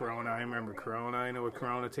 Corona. I remember Corona. I know what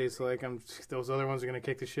Corona tastes like. Those other ones are gonna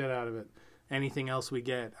kick the shit out of it. Anything else we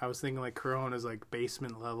get, I was thinking like Corona is like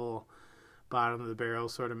basement level, bottom of the barrel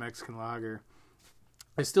sort of Mexican lager.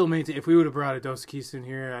 I still maintain, if we would have brought a Dos Equis in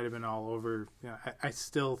here, I'd have been all over. You know, I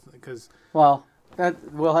still, because... Well,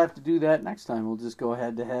 we'll have to do that next time. We'll just go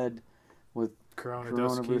head-to-head with Corona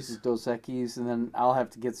versus Dos Equis, and then I'll have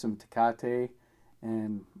to get some Tecate,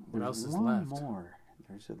 and what else is left? More.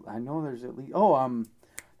 I know there's at least... Oh,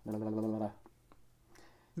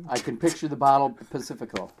 I can picture the bottle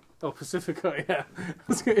Pacifico. Oh, Pacifico, yeah.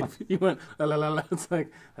 You went, la la la la. It's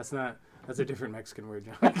like, that's not... That's a different Mexican word,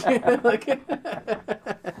 John. Like,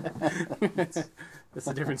 that's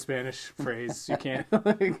a different Spanish phrase. You can't.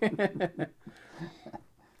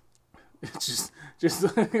 It's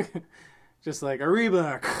just like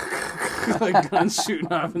arriba, like guns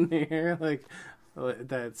shooting off in the air. Like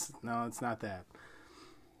it's not that.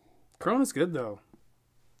 Corona's good though.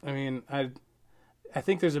 I mean, I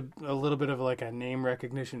think there's a little bit of like a name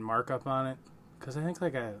recognition markup on it because I think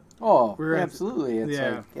like absolutely. It's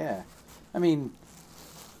like I mean,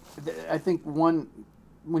 I think when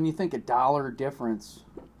you think $1 difference,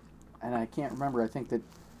 and I can't remember. I think that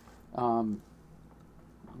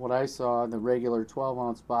what I saw, the regular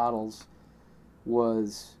 12-ounce bottles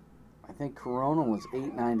was, I think Corona was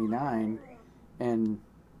 $8.99, and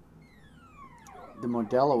the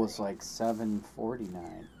Modelo was like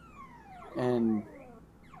 $7.49, and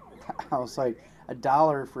I was like,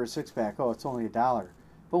 $1 for a 6-pack. Oh, it's only $1.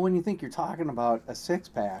 But when you think you're talking about a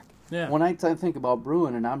 6-pack, when I think about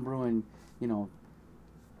brewing, and I'm brewing, 10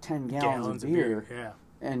 gallons of beer,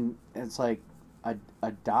 and it's like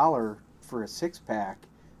 $1 for a 6-pack,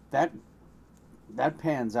 that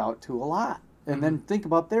pans out to a lot. And then think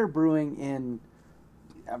about their brewing in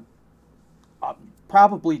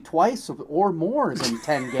probably twice or more than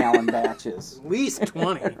 10-gallon batches. At least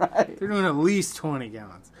 20. Right. They're doing at least 20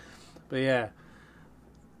 gallons. But yeah,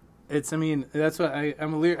 that's what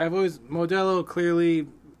I've always, Modelo clearly,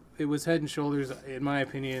 it was head and shoulders, in my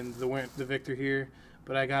opinion, the victor here.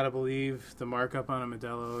 But I gotta believe the markup on a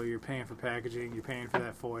Modelo, you're paying for packaging, you're paying for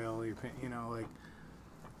that foil, you're paying,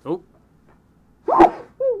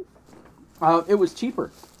 it was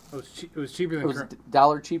cheaper. It was cheaper than. It was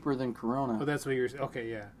 $1 cheaper than Corona. Oh, that's what you're. Okay,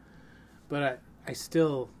 yeah. But I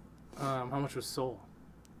still, how much was Sol?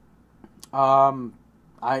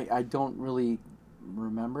 I don't really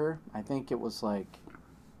remember. I think it was like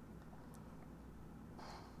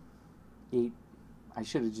 8. I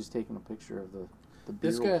should have just taken a picture of the beer.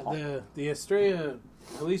 This guy, the Estrella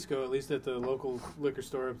Jalisco, at least at the local liquor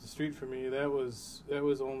store up the street from me, that was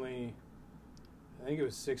only, I think it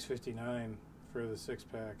was $6.59 for the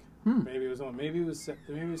 6-pack. Maybe it was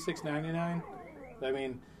 $6.99. I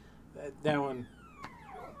mean, that one,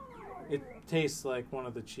 it tastes like one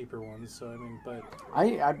of the cheaper ones. So I mean, but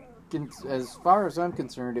as far as I'm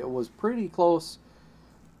concerned, it was pretty close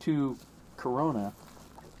to Corona.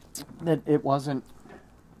 That it wasn't.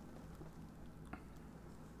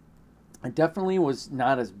 It definitely was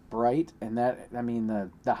not as bright, and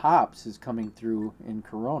the hops is coming through in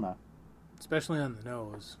Corona, especially on the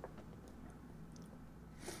nose.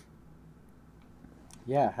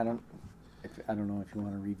 Yeah, I don't know if you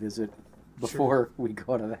want to revisit before we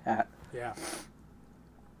go to that. Yeah,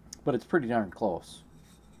 but it's pretty darn close.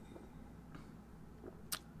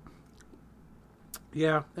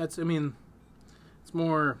 Yeah, it's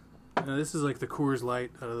more. This is like the Coors Light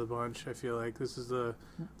out of the bunch. I feel like this is the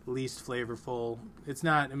least flavorful. It's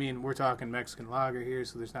not. We're talking Mexican lager here,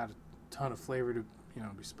 so there's not a ton of flavor to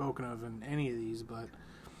be spoken of in any of these. But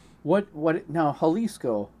what now?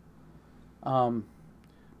 Jalisco.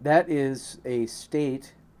 That is a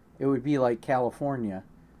state. It would be like California,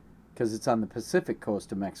 because it's on the Pacific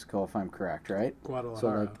coast of Mexico, if I'm correct, right?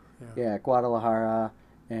 Guadalajara. So Guadalajara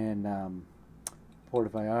and Puerto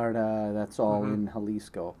Vallarta. That's all in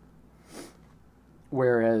Jalisco.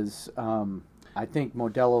 Whereas I think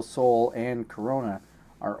Modelo, Sol, and Corona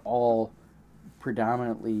are all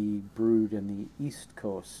predominantly brewed in the east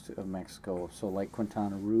coast of Mexico. So like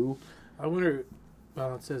Quintana Roo. I wonder.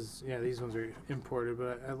 Well, it says, these ones are imported,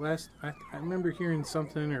 but I remember hearing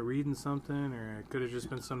something or reading something, or it could have just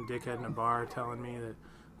been some dickhead in a bar telling me that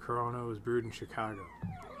Corona was brewed in Chicago.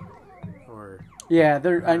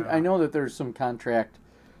 I know that there's some contract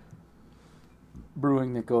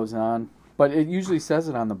brewing that goes on, but it usually says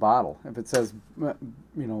it on the bottle. If it says,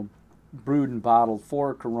 brewed and bottled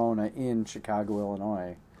for Corona in Chicago,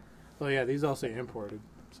 Illinois. Well, yeah, these all say imported,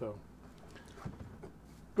 so...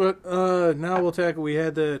 But now we'll tackle. We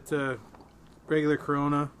had that regular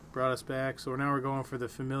Corona brought us back, so now we're going for the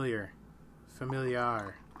Familiar. Is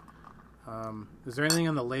there anything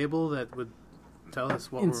on the label that would tell us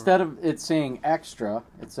what? Instead of it saying extra,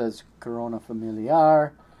 it says Corona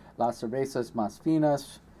Familiar, Las Cervezas Más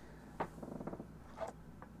Finas,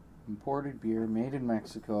 imported beer made in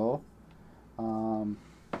Mexico,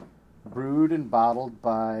 brewed and bottled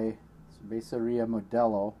by Cerveceria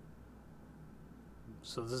Modelo.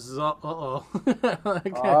 So this is all.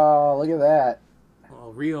 Okay. Oh, look at that.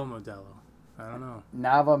 Well, Rio Modelo. I don't know.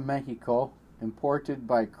 Nava, Mexico. Imported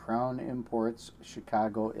by Crown Imports,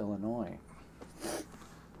 Chicago, Illinois.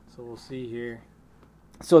 So we'll see here.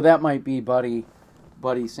 So that might be, buddy,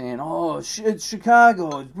 buddy saying, "Oh, it's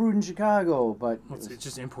Chicago. It's brewed in Chicago." But Well, it's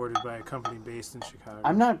just imported by a company based in Chicago.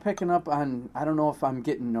 I'm not picking up on. I don't know if I'm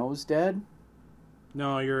getting nose dead,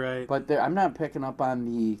 No, you're right. but I'm not picking up on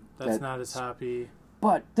the. That's not as hoppy.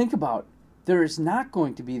 But think about, there is not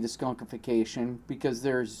going to be the skunkification because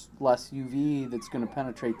there's less UV that's going to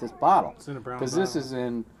penetrate this bottle. It's in a brown Because bottle. this is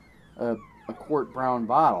in a quart brown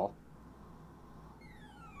bottle.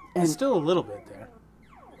 And It's still a little bit there.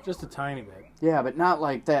 Just a tiny bit. yeah, but not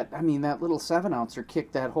like that. I mean, that little 7-ouncer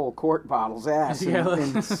kicked that whole quart bottle's ass Yeah.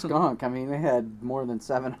 in skunk. I mean, they had more than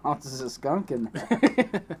 7 ounces of skunk in there.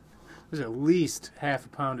 There's at least half a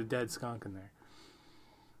pound of dead skunk in there.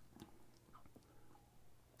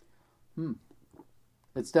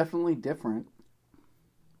 It's definitely different.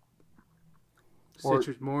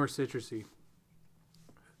 More citrusy.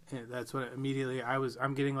 Yeah, that's what immediately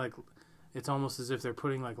I'm getting like. It's almost as if they're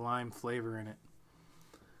putting like lime flavor in it.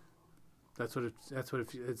 That's what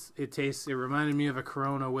it tastes. It reminded me of a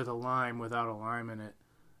Corona with a lime without a lime in it,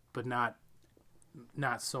 but not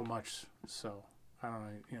so much. So I don't know.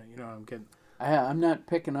 You know what I'm getting. I'm not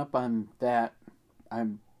picking up on that.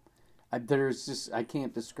 There's just, I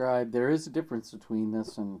can't describe. There is a difference between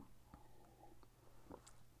this and.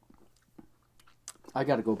 I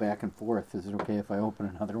got to go back and forth. Is it okay if I open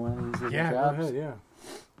another one of these? Yeah, jobs? go ahead. Yeah.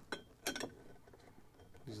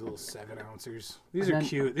 These little 7-ouncers. These And are then-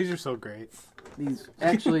 cute. These are so great. These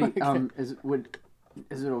actually, is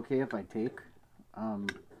it okay if I take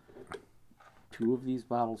 2 of these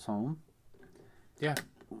bottles home? Yeah.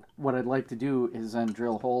 What I'd like to do is then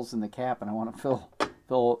drill holes in the cap, and I want to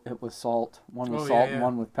fill it with salt. One with Oh, salt yeah. and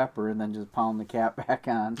one with pepper, and then just pound the cap back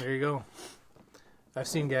on. There you go. I've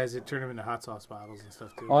seen guys that turn them into hot sauce bottles and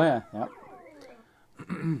stuff too. Oh yeah, yep.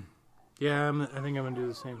 Yeah, I think I'm gonna do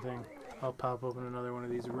the same thing. I'll pop open another one of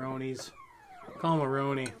these Ronies. Call them a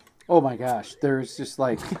Roni. Oh my gosh, there's just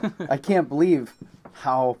like, I can't believe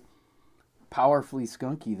how powerfully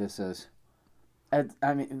skunky this is.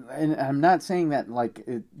 I mean, and I'm not saying that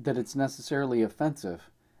that it's necessarily offensive.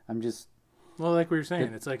 I'm just. Well, like we were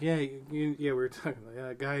saying, it's like we were talking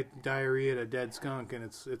about a guy diarrhea a dead skunk, and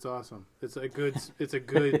it's awesome. It's a good It's a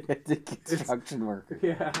construction worker.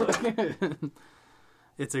 yeah.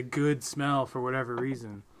 It's a good smell for whatever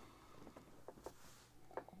reason.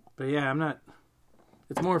 But yeah, I'm not.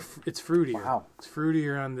 It's more. It's fruitier. Wow. It's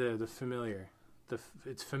fruitier on the familiar.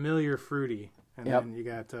 It's familiar fruity, and Yep. then you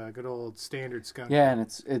got good old standard skunk. Yeah, and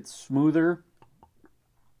it's smoother.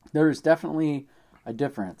 There's definitely a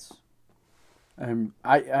difference.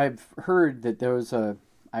 I've heard that there was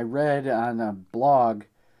I read on a blog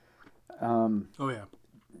Oh yeah.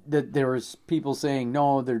 that there was people saying,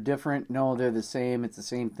 no, they're different. No, they're the same. It's the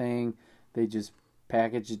same thing. They just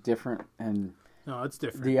package it different, and No, it's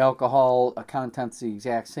different. the alcohol content's the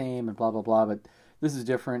exact same, and blah, blah, blah. But this is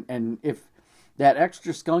different. And if that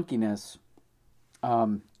extra skunkiness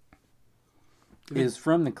is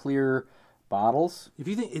from the clear bottles, If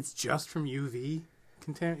you think it's just from UV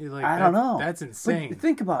contaminant, like I don't know. That's insane. But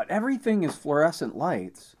think about it. Everything is fluorescent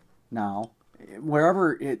lights now.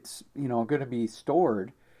 Wherever it's going to be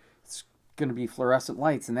stored, it's going to be fluorescent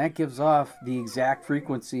lights, and that gives off the exact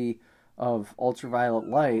frequency of ultraviolet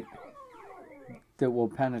light that will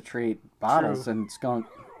penetrate bottles True. and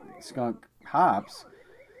skunk hops.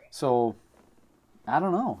 So I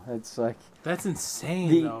don't know. It's like That's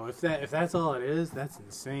insane, though. If that's all it is, that's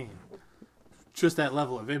insane. Just that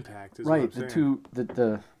level of impact is right. what I'm The saying.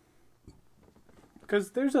 two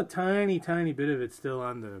Because there's a tiny, tiny bit of it still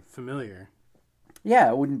on the familiar. yeah,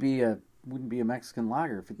 it wouldn't be a Mexican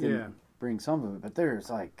lager if it didn't Yeah. bring some of it. But there's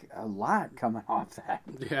like a lot coming off that.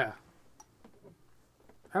 Yeah.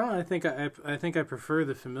 I don't know. I think I prefer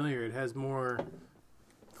the familiar. It has more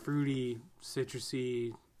fruity,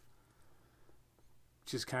 citrusy,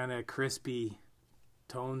 just kind of crispy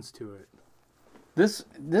tones to it. This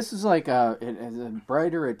is like it has a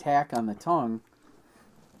brighter attack on the tongue.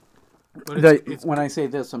 But it's When I say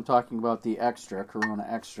this, I'm talking about the extra Corona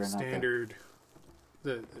Extra, standard,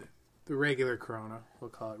 the regular Corona. We'll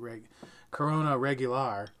call it Corona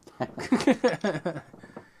Regular.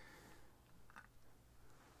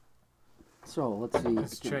 So let's see.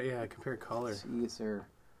 Let's try. Yeah, compare color. See, is there?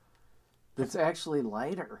 It's actually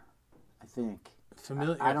lighter, I think.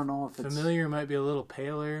 Familiar. I don't know if it's familiar might be a little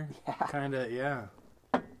paler. Yeah. Kind of. Yeah.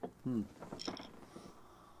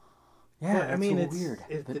 Yeah, But, I mean, so it's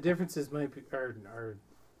weird. the differences might be are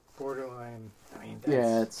borderline. I mean,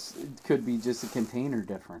 Yeah, that's, it could be just a container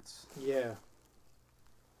difference. yeah.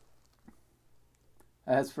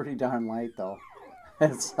 That's pretty darn light, though.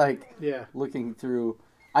 It's like Yeah. looking through.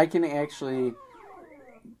 I can actually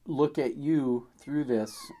look at you through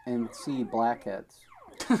this and see blackheads.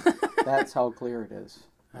 That's how clear it is.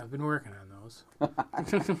 I've been working on those.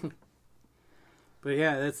 But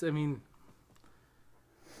yeah, that's. I mean,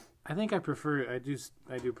 I think I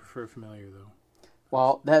do prefer familiar though.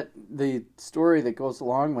 Well, the story that goes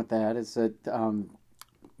along with that is that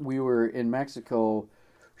we were in Mexico.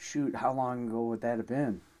 Shoot, how long ago would that have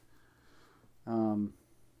been?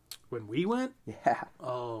 When we went? Yeah.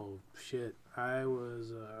 Oh shit! I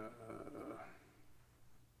was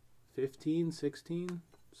 15, 16.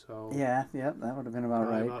 So Yeah, that would have been about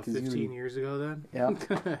right. About 15 years ago then. Yeah.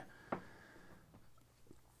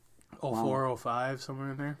 04, 05,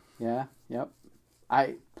 somewhere in there. Yeah, yep.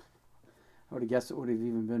 I would have guessed it would have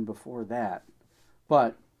even been before that.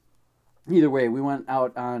 But either way, we went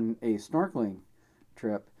out on a snorkeling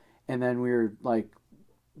trip, and then we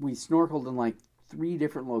snorkeled in like 3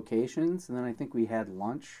 different locations, and then I think we had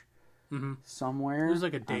lunch somewhere. It was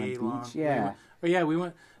like a day long. Yeah. We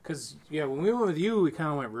went, because, when we went with you, we kind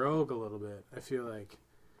of went rogue a little bit, I feel like.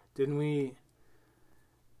 Didn't we?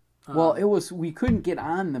 Well, we couldn't get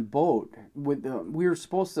on the boat. We were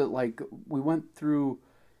supposed to, we went through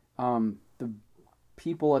the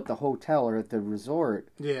people at the hotel or at the resort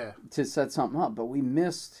to set something up, but we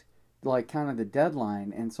missed kind of the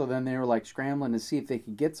deadline, and so then they were scrambling to see if they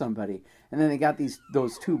could get somebody, and then they got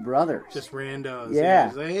those 2 brothers, just randos,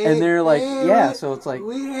 and they're so it's like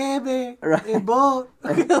we have a boat.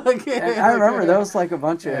 And I remember there was a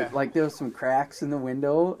bunch of there was some cracks in the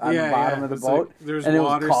window on the bottom of the boat, there's and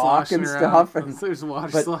water it was caulk and stuff, and there's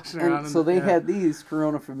water sloshing around. And so they had these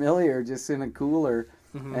Corona Familiar just in a cooler,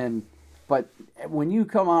 but when you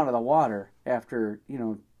come out of the water after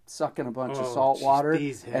sucking a bunch of salt water,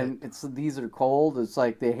 and these are cold. It's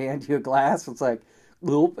like they hand you a glass. It's like,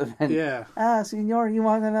 loop, and then senor, you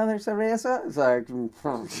want another cerveza? It's like,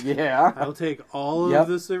 yeah. I'll take all of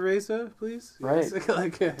the cerveza, please. Right.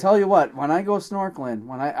 Tell you what, when I go snorkeling,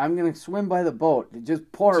 I'm gonna swim by the boat,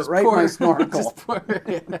 just pour it right in my snorkel.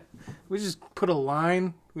 We just put a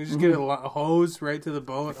line. We just get a hose right to the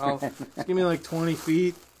boat. Just give me 20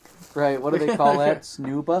 feet. Right. What do they call that?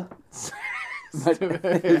 Snuba. But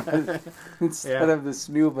instead of the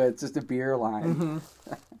snuba, it's just a beer line.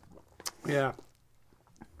 Yeah.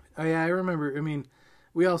 Oh yeah, I remember. I mean,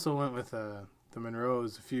 we also went with the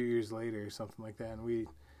Monroes a few years later, or something like that. And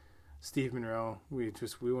Steve Monroe, we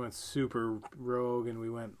went super rogue, and we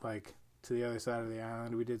went to the other side of the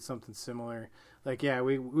island. We did something similar.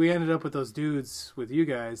 We ended up with those dudes with you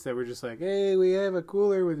guys that were just like, hey, we have a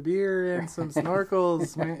cooler with beer and some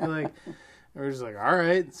snorkels, man. We're just like, all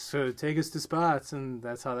right, so take us to spots, and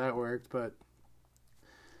that's how that worked. But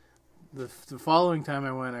the following time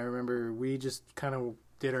I went, I remember we just kind of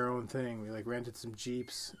did our own thing. We rented some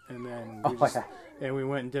Jeeps, and then we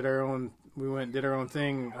went and did our own. We went and did our own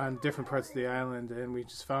thing on different parts of the island, and we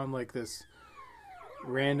just found this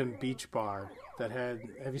random beach bar that had.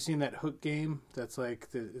 Have you seen that hook game? That's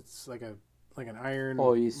it's like an iron,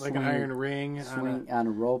 an iron ring on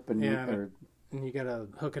a rope, and and you gotta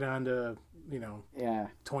hook it onto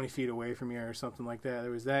 20 feet away from you or something like that.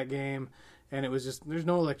 There was that game, and it was just, there's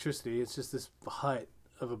no electricity. It's just this hut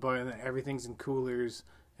of a bar, and everything's in coolers,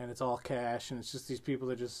 and it's all cash, and it's just these people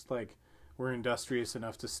that just were industrious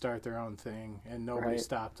enough to start their own thing, and nobody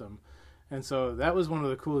stopped them. And so that was one of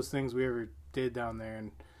the coolest things we ever did down there,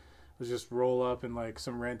 and was just roll up in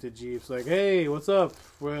some rented Jeeps, hey, what's up?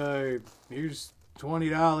 Well, here's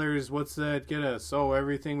 $20. What's that get us? Oh,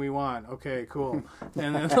 everything we want. Okay, cool.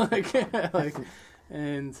 And then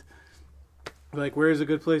where's a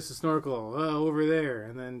good place to snorkel? Oh, over there.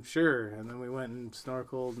 And then sure. And then we went and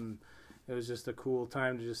snorkeled, and it was just a cool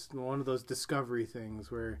time to just one of those discovery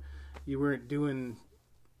things where you weren't doing.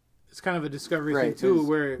 It's kind of a discovery thing too,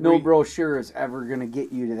 where no brochure is ever going to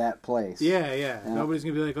get you to that place. Yeah. Nobody's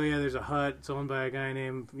going to be like, oh yeah, there's a hut. It's owned by a guy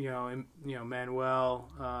named Manuel.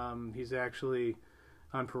 He's actually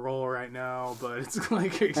on parole right now, but it's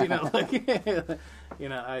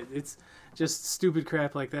it's just stupid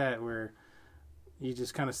crap like that where you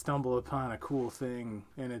just kind of stumble upon a cool thing,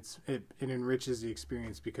 and it enriches the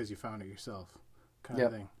experience because you found it yourself, kind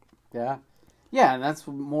of thing. Yeah, and that's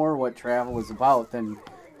more what travel is about than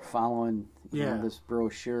following this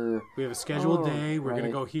brochure. We have a scheduled day. We're going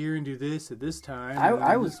to go here and do this at this time.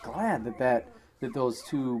 I was glad that those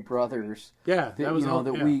 2 brothers. Yeah, that was all.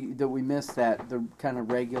 That we missed the kind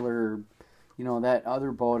of regular, that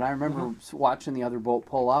other boat. I remember watching the other boat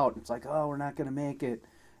pull out. It's like, oh, we're not going to make it,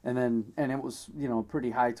 and it was a pretty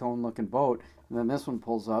high tone looking boat, and then this one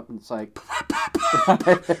pulls up and it's like, I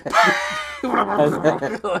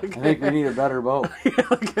think we need a better boat. I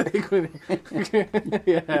think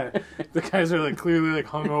yeah, the guys are like clearly like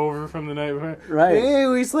hungover from the night before. Right. Hey,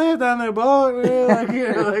 we slept on the boat.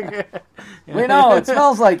 We're like, We know it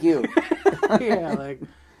smells like you. yeah, like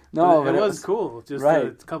No, but but it was cool. Just right.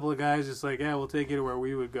 a couple of guys just like, yeah, we'll take you to where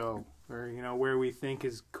we would go, or where we think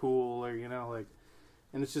is cool, or like.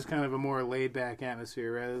 And it's just kind of a more laid-back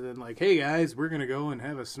atmosphere rather than like, hey, guys, we're going to go and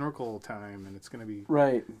have a snorkel time, and it's going to be,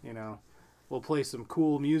 right. We'll play some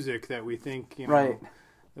cool music that we think, right.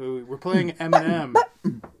 We're playing Eminem.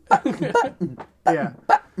 yeah,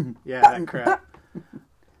 that crap.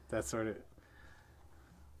 That sort of.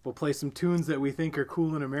 We'll play some tunes that we think are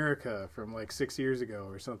cool in America from like 6 years ago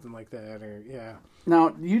or something like that, or yeah.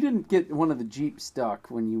 Now, you didn't get one of the Jeeps stuck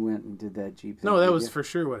when you went and did that Jeep thing. No, that was for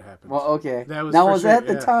sure what happened. Well, okay. That was now, for was sure, that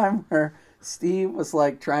the yeah. time where Steve was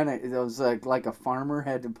like trying to, it was like a farmer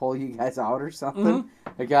had to pull you guys out or something?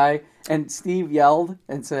 Mm-hmm. A guy, and Steve yelled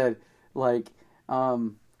and said, like, I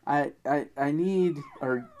need,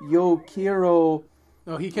 or yo quiero.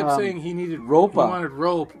 No, he kept saying he needed Ropa. He wanted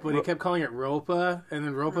rope, but he kept calling it Ropa, and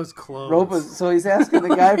then Ropa's clothes. Ropa, so he's asking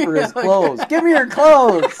the guy for his like- clothes. Give me your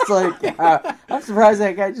clothes. It's like, yeah. I'm surprised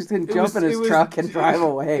that guy just didn't jump in his it was- truck and drive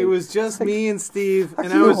away. It was just me and Steve,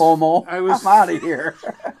 and you homo. I was I'm out of here.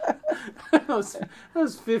 I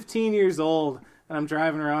was 15 years old, and I'm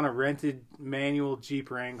driving around a rented manual Jeep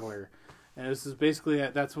Wrangler, and this is basically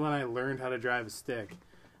that's when I learned how to drive a stick.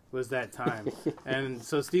 Was that time, and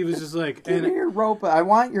so Steve was just like, Give me your rope. I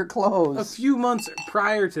want your clothes. a few months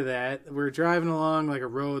prior to that, we're driving along like a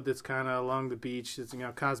road that's kind of along the beach. It's,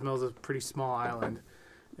 Cozumel's a pretty small island,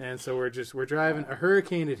 and so we're driving. A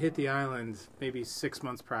hurricane had hit the island maybe 6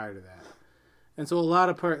 months prior to that, and so it was a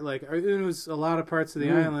lot of parts of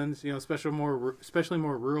the island, especially more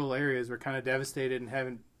rural areas, were kind of devastated and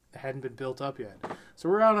hadn't been built up yet. So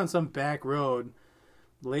we're out on some back road.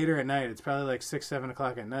 Later at night, it's probably like 6, 7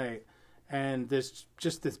 o'clock at night, and there's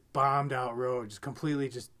just this bombed out road, just completely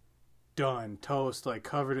just done, toast, like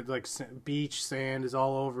covered in like beach sand is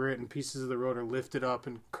all over it, and pieces of the road are lifted up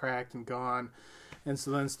and cracked and gone. And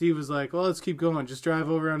so then Steve was like, "Well, let's keep going. Just drive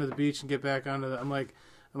over onto the beach and get back onto the." I'm like,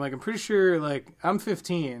 I'm pretty sure. Like, I'm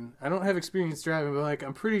 15. I don't have experience driving, but like,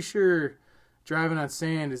 I'm pretty sure driving on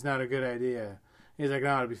sand is not a good idea. He's like,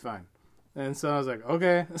 "No, it'll be fine." And so I was like,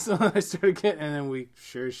 okay. So I started getting, and then we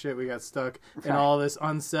got stuck in all this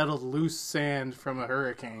unsettled loose sand from a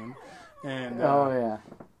hurricane. And yeah.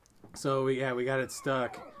 so we got it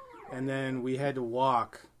stuck, and then we had to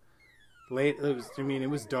walk. It was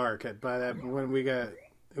dark it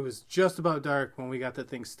was just about dark when we got that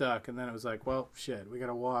thing stuck, and then it was like, well, shit, we got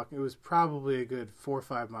to walk. It was probably a good 4 or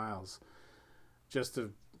 5 miles,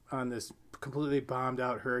 on this completely bombed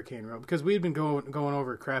out hurricane road, because we had been going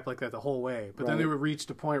over crap like that the whole way, but then they would reach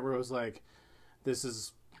a point where it was like, this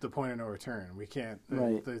is the point of no return. We can't.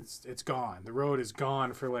 Right. It's gone. The road is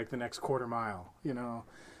gone for like the next quarter mile,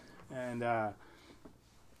 and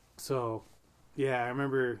so yeah, I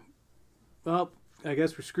remember. Well, I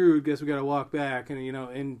guess we're screwed. Guess we got to walk back, and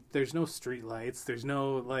and there's no street lights. There's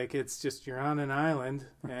no it's just you're on an island,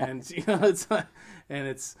 and that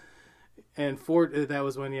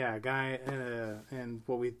was when a guy and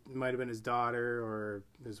what we might have been his daughter or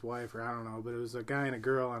his wife, or I don't know, but it was a guy and a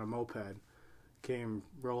girl on a moped came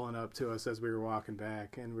rolling up to us as we were walking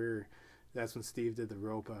back, and that's when Steve did the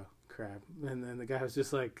Ropa crap, and then the guy was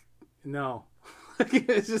just like, no.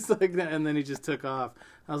 It's just like that, and then he just took off.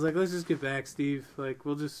 I was like, let's just get back, Steve. Like,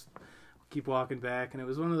 we'll just keep walking back. And it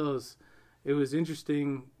was one of those, it was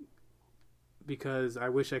interesting because I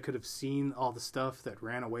wish I could have seen all the stuff that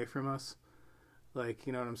ran away from us. Like,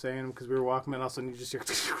 you know what I'm saying? Because we were walking, and all of a sudden you just hear,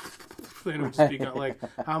 and it would just be like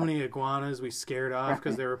how many iguanas we scared off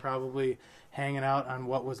because they were probably hanging out on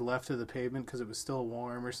what was left of the pavement because it was still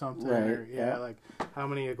warm or something. Right. Or, like how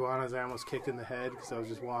many iguanas I almost kicked in the head because I was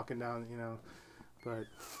just walking down, But,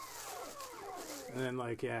 and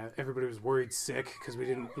then everybody was worried sick because we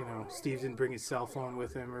didn't, Steve didn't bring his cell phone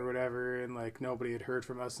with him or whatever, and nobody had heard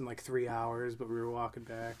from us in 3 hours, but we were walking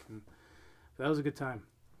back, and that was a good time.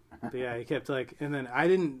 But yeah, he kept and then I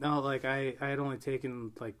didn't know, I had only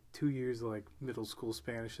taken 2 years of middle school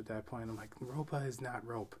Spanish at that point. I'm like, Ropa is not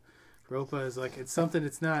rope. Ropa is it's something.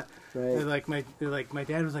 It's not Right. my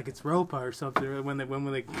dad was like, it's Ropa or something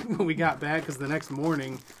when we got back, because the next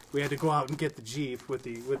morning we had to go out and get the Jeep with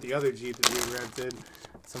the other Jeep that we rented.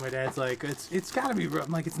 So my dad's like, it's got to be.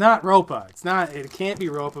 I'm like, it's not Ropa. It's not. It can't be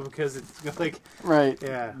Ropa because it's right.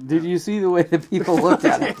 Yeah. Did you see the way the people looked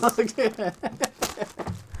at it?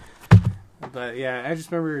 But yeah, I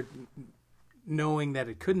just remember knowing that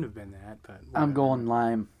it couldn't have been that. But I'm going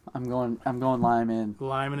lime. I'm going lime in.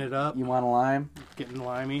 Liming it up. You want a lime? Getting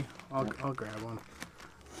limey. I'll grab one.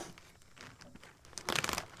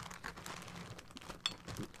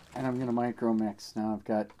 And I'm gonna micro mix. Now I've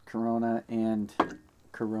got Corona and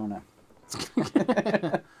Corona.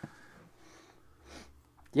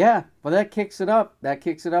 Yeah, well that kicks it up. That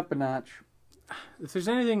kicks it up a notch. If there's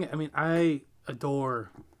anything, I mean, I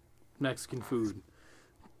adore Mexican food.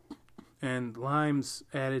 And limes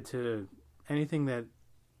added to anything that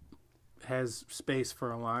has space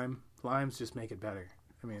for a lime, limes just make it better.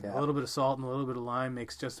 I mean, Yeah. a little bit of salt and a little bit of lime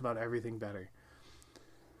makes just about everything better.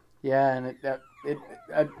 Yeah, and it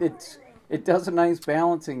does a nice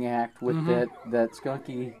balancing act with Mm-hmm. that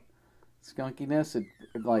skunkiness. It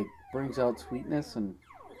like brings out sweetness and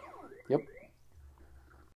yep.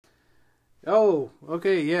 Oh,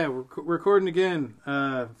 okay, yeah, we're recording again.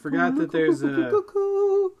 Forgot that there's a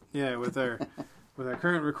with our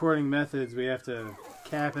current recording methods, we have to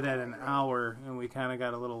cap it at an hour, and we kind of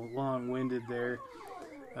got a little long-winded there.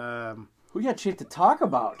 We got shit to talk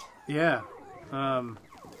about. Yeah. I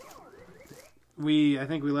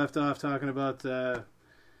think we left off talking about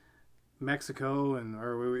Mexico,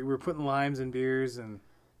 or we were putting limes in beers, and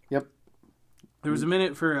Yep. there was a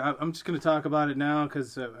minute I'm just going to talk about it now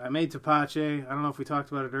because I made tepache. I don't know if we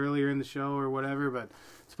talked about it earlier in the show or whatever, but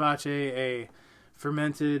tepache, a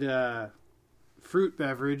fermented fruit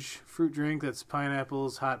drink that's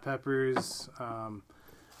pineapples, hot peppers,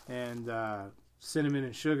 and cinnamon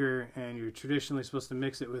and sugar, and you're traditionally supposed to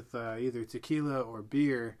mix it with either tequila or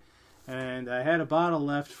beer. And I had a bottle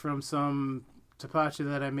left from some tepache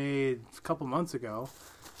that I made a couple months ago,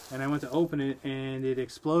 and I went to open it, and it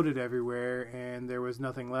exploded everywhere, and there was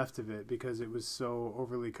nothing left of it because it was so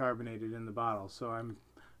overly carbonated in the bottle. So I'm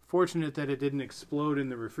fortunate that it didn't explode in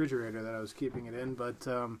the refrigerator that I was keeping it in. But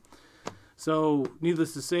so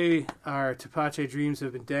needless to say, our tepache dreams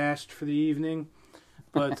have been dashed for the evening.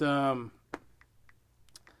 But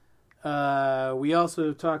we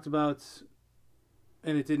also talked about,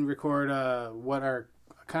 and it didn't record, what our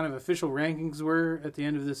kind of official rankings were at the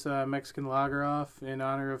end of this Mexican lager off in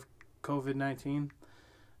honor of COVID-19,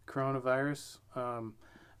 coronavirus.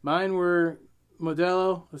 Mine were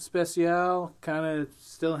Modelo Especial, kind of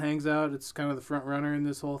still hangs out. It's kind of the front runner in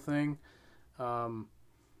this whole thing. And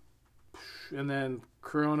then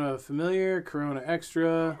Corona Familiar, Corona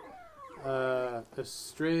Extra,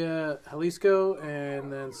 Estrella Jalisco, and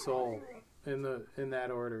then Sol in that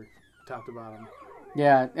order, top to bottom.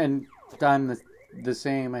 Yeah, and done the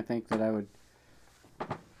same. I think that I would.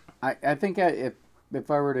 I think if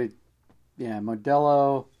I were to,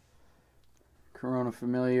 Modelo, Corona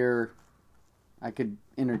Familiar, I could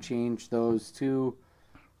interchange those two,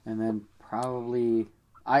 and then probably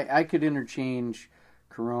I could interchange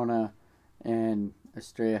Corona and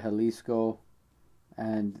Estrella Jalisco,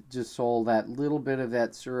 and just Sol, that little bit of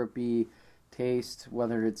that syrupy taste,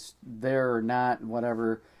 whether it's there or not,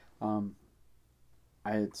 whatever.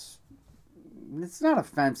 It's not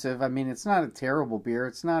offensive. I mean, it's not a terrible beer.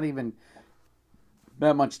 It's not even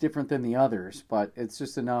that much different than the others, but it's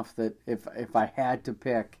just enough that if I had to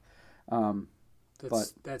pick,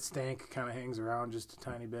 that stank kind of hangs around just a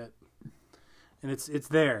tiny bit, and it's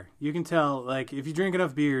there. You can tell, like, if you drink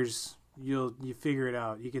enough beers, you figure it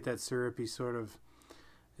out. You get that syrupy sort of.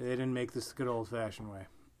 They didn't make this the good old fashioned way.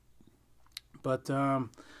 But I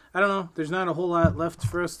don't know. There's not a whole lot left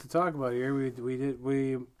for us to talk about here.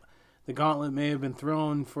 The gauntlet may have been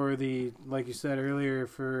thrown for like you said earlier,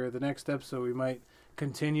 for the next episode. We might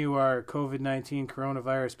continue our COVID-19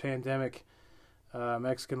 coronavirus pandemic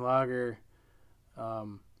Mexican lager,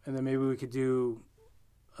 and then maybe we could do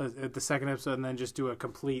at the second episode, and then just do a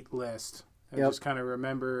complete list and just kind of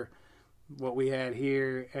remember what we had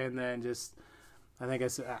here, and then just. I think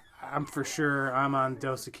I'm for sure I'm on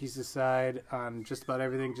Dos Equis's side on just about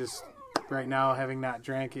everything. Just right now, having not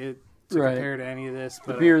drank it to compare to any of this.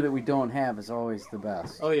 The but beer that we don't have is always the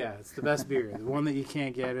best. Oh yeah, it's the best beer. The one that you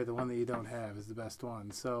can't get or the one that you don't have is the best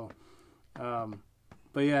one. So,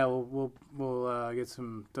 but yeah, we'll get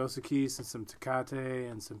some Dos Equis and some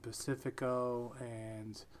Tecate and some Pacifico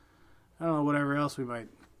and I don't know, whatever else we might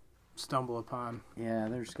stumble upon. Yeah,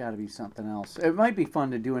 there's got to be something else. It might be fun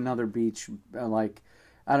to do another beach, like,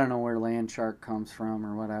 I don't know where Land Shark comes from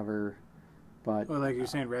or whatever, but... Or like you're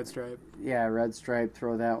saying, Red Stripe. Yeah, Red Stripe,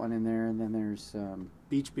 throw that one in there, and then there's...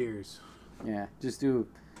 Beach beers. Yeah, just do...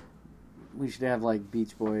 We should have, like,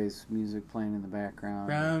 Beach Boys music playing in the background.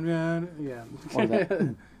 Round, yeah. Or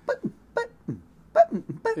that...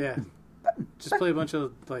 Yeah. Just play a bunch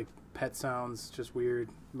of, like, pet sounds, just weird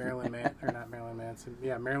Marilyn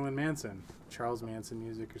Manson, Charles Manson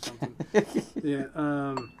music or something. Yeah.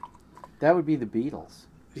 That would be the Beatles.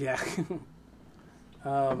 Yeah.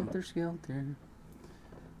 There's skelter.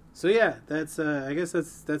 So yeah, that's I guess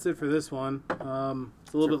that's it for this one.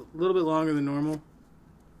 It's a little bit longer than normal.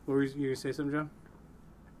 What were you gonna say something, John?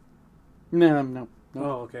 No.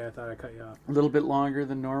 Oh, okay. I thought I cut you off. A little bit longer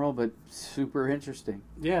than normal, but super interesting.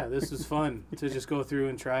 Yeah, this was fun to just go through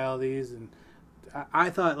and try all these. And I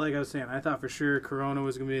thought, like I was saying, I thought for sure Corona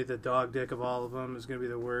was going to be the dog dick of all of them. It was going to be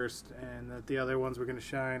the worst, and that the other ones were going to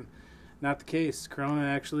shine. Not the case. Corona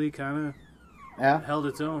actually kind of held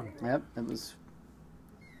its own. Yep, it was.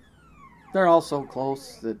 They're all so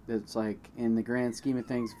close that it's like, in the grand scheme of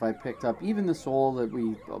things, if I picked up even the Sol that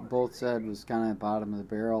we both said was kind of bottom of the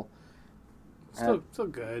barrel. Still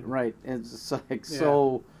good. Right. It's like,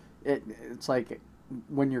 so, it's like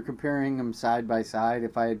when you're comparing them side by side,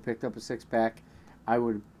 if I had picked up a 6-pack, I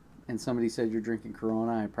would, and somebody said you're drinking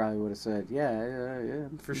Corona, I probably would have said, yeah.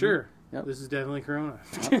 For sure. Yep. This is definitely Corona.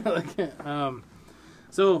 Kind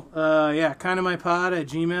of my pod at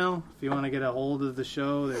Gmail. If you want to get a hold of the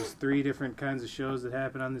show, there's 3 different kinds of shows that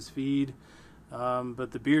happen on this feed.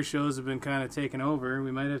 But the beer shows have been kind of taken over.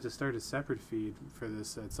 We might have to start a separate feed for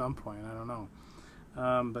this at some point. I don't know.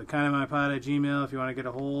 But kind of my pod at Gmail if you want to get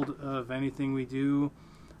a hold of anything we do.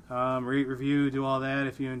 Rate, review, do all that.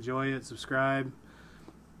 If you enjoy it, subscribe.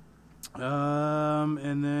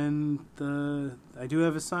 And then I do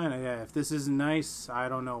have a sign. Yeah, if this isn't nice, I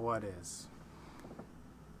don't know what is.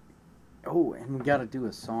 Oh, and we got to do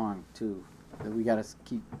a song too. That we got to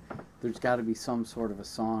keep. There's got to be some sort of a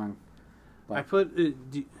song. I put.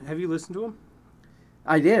 Have you listened to them?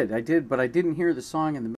 I did, but I didn't hear the song in the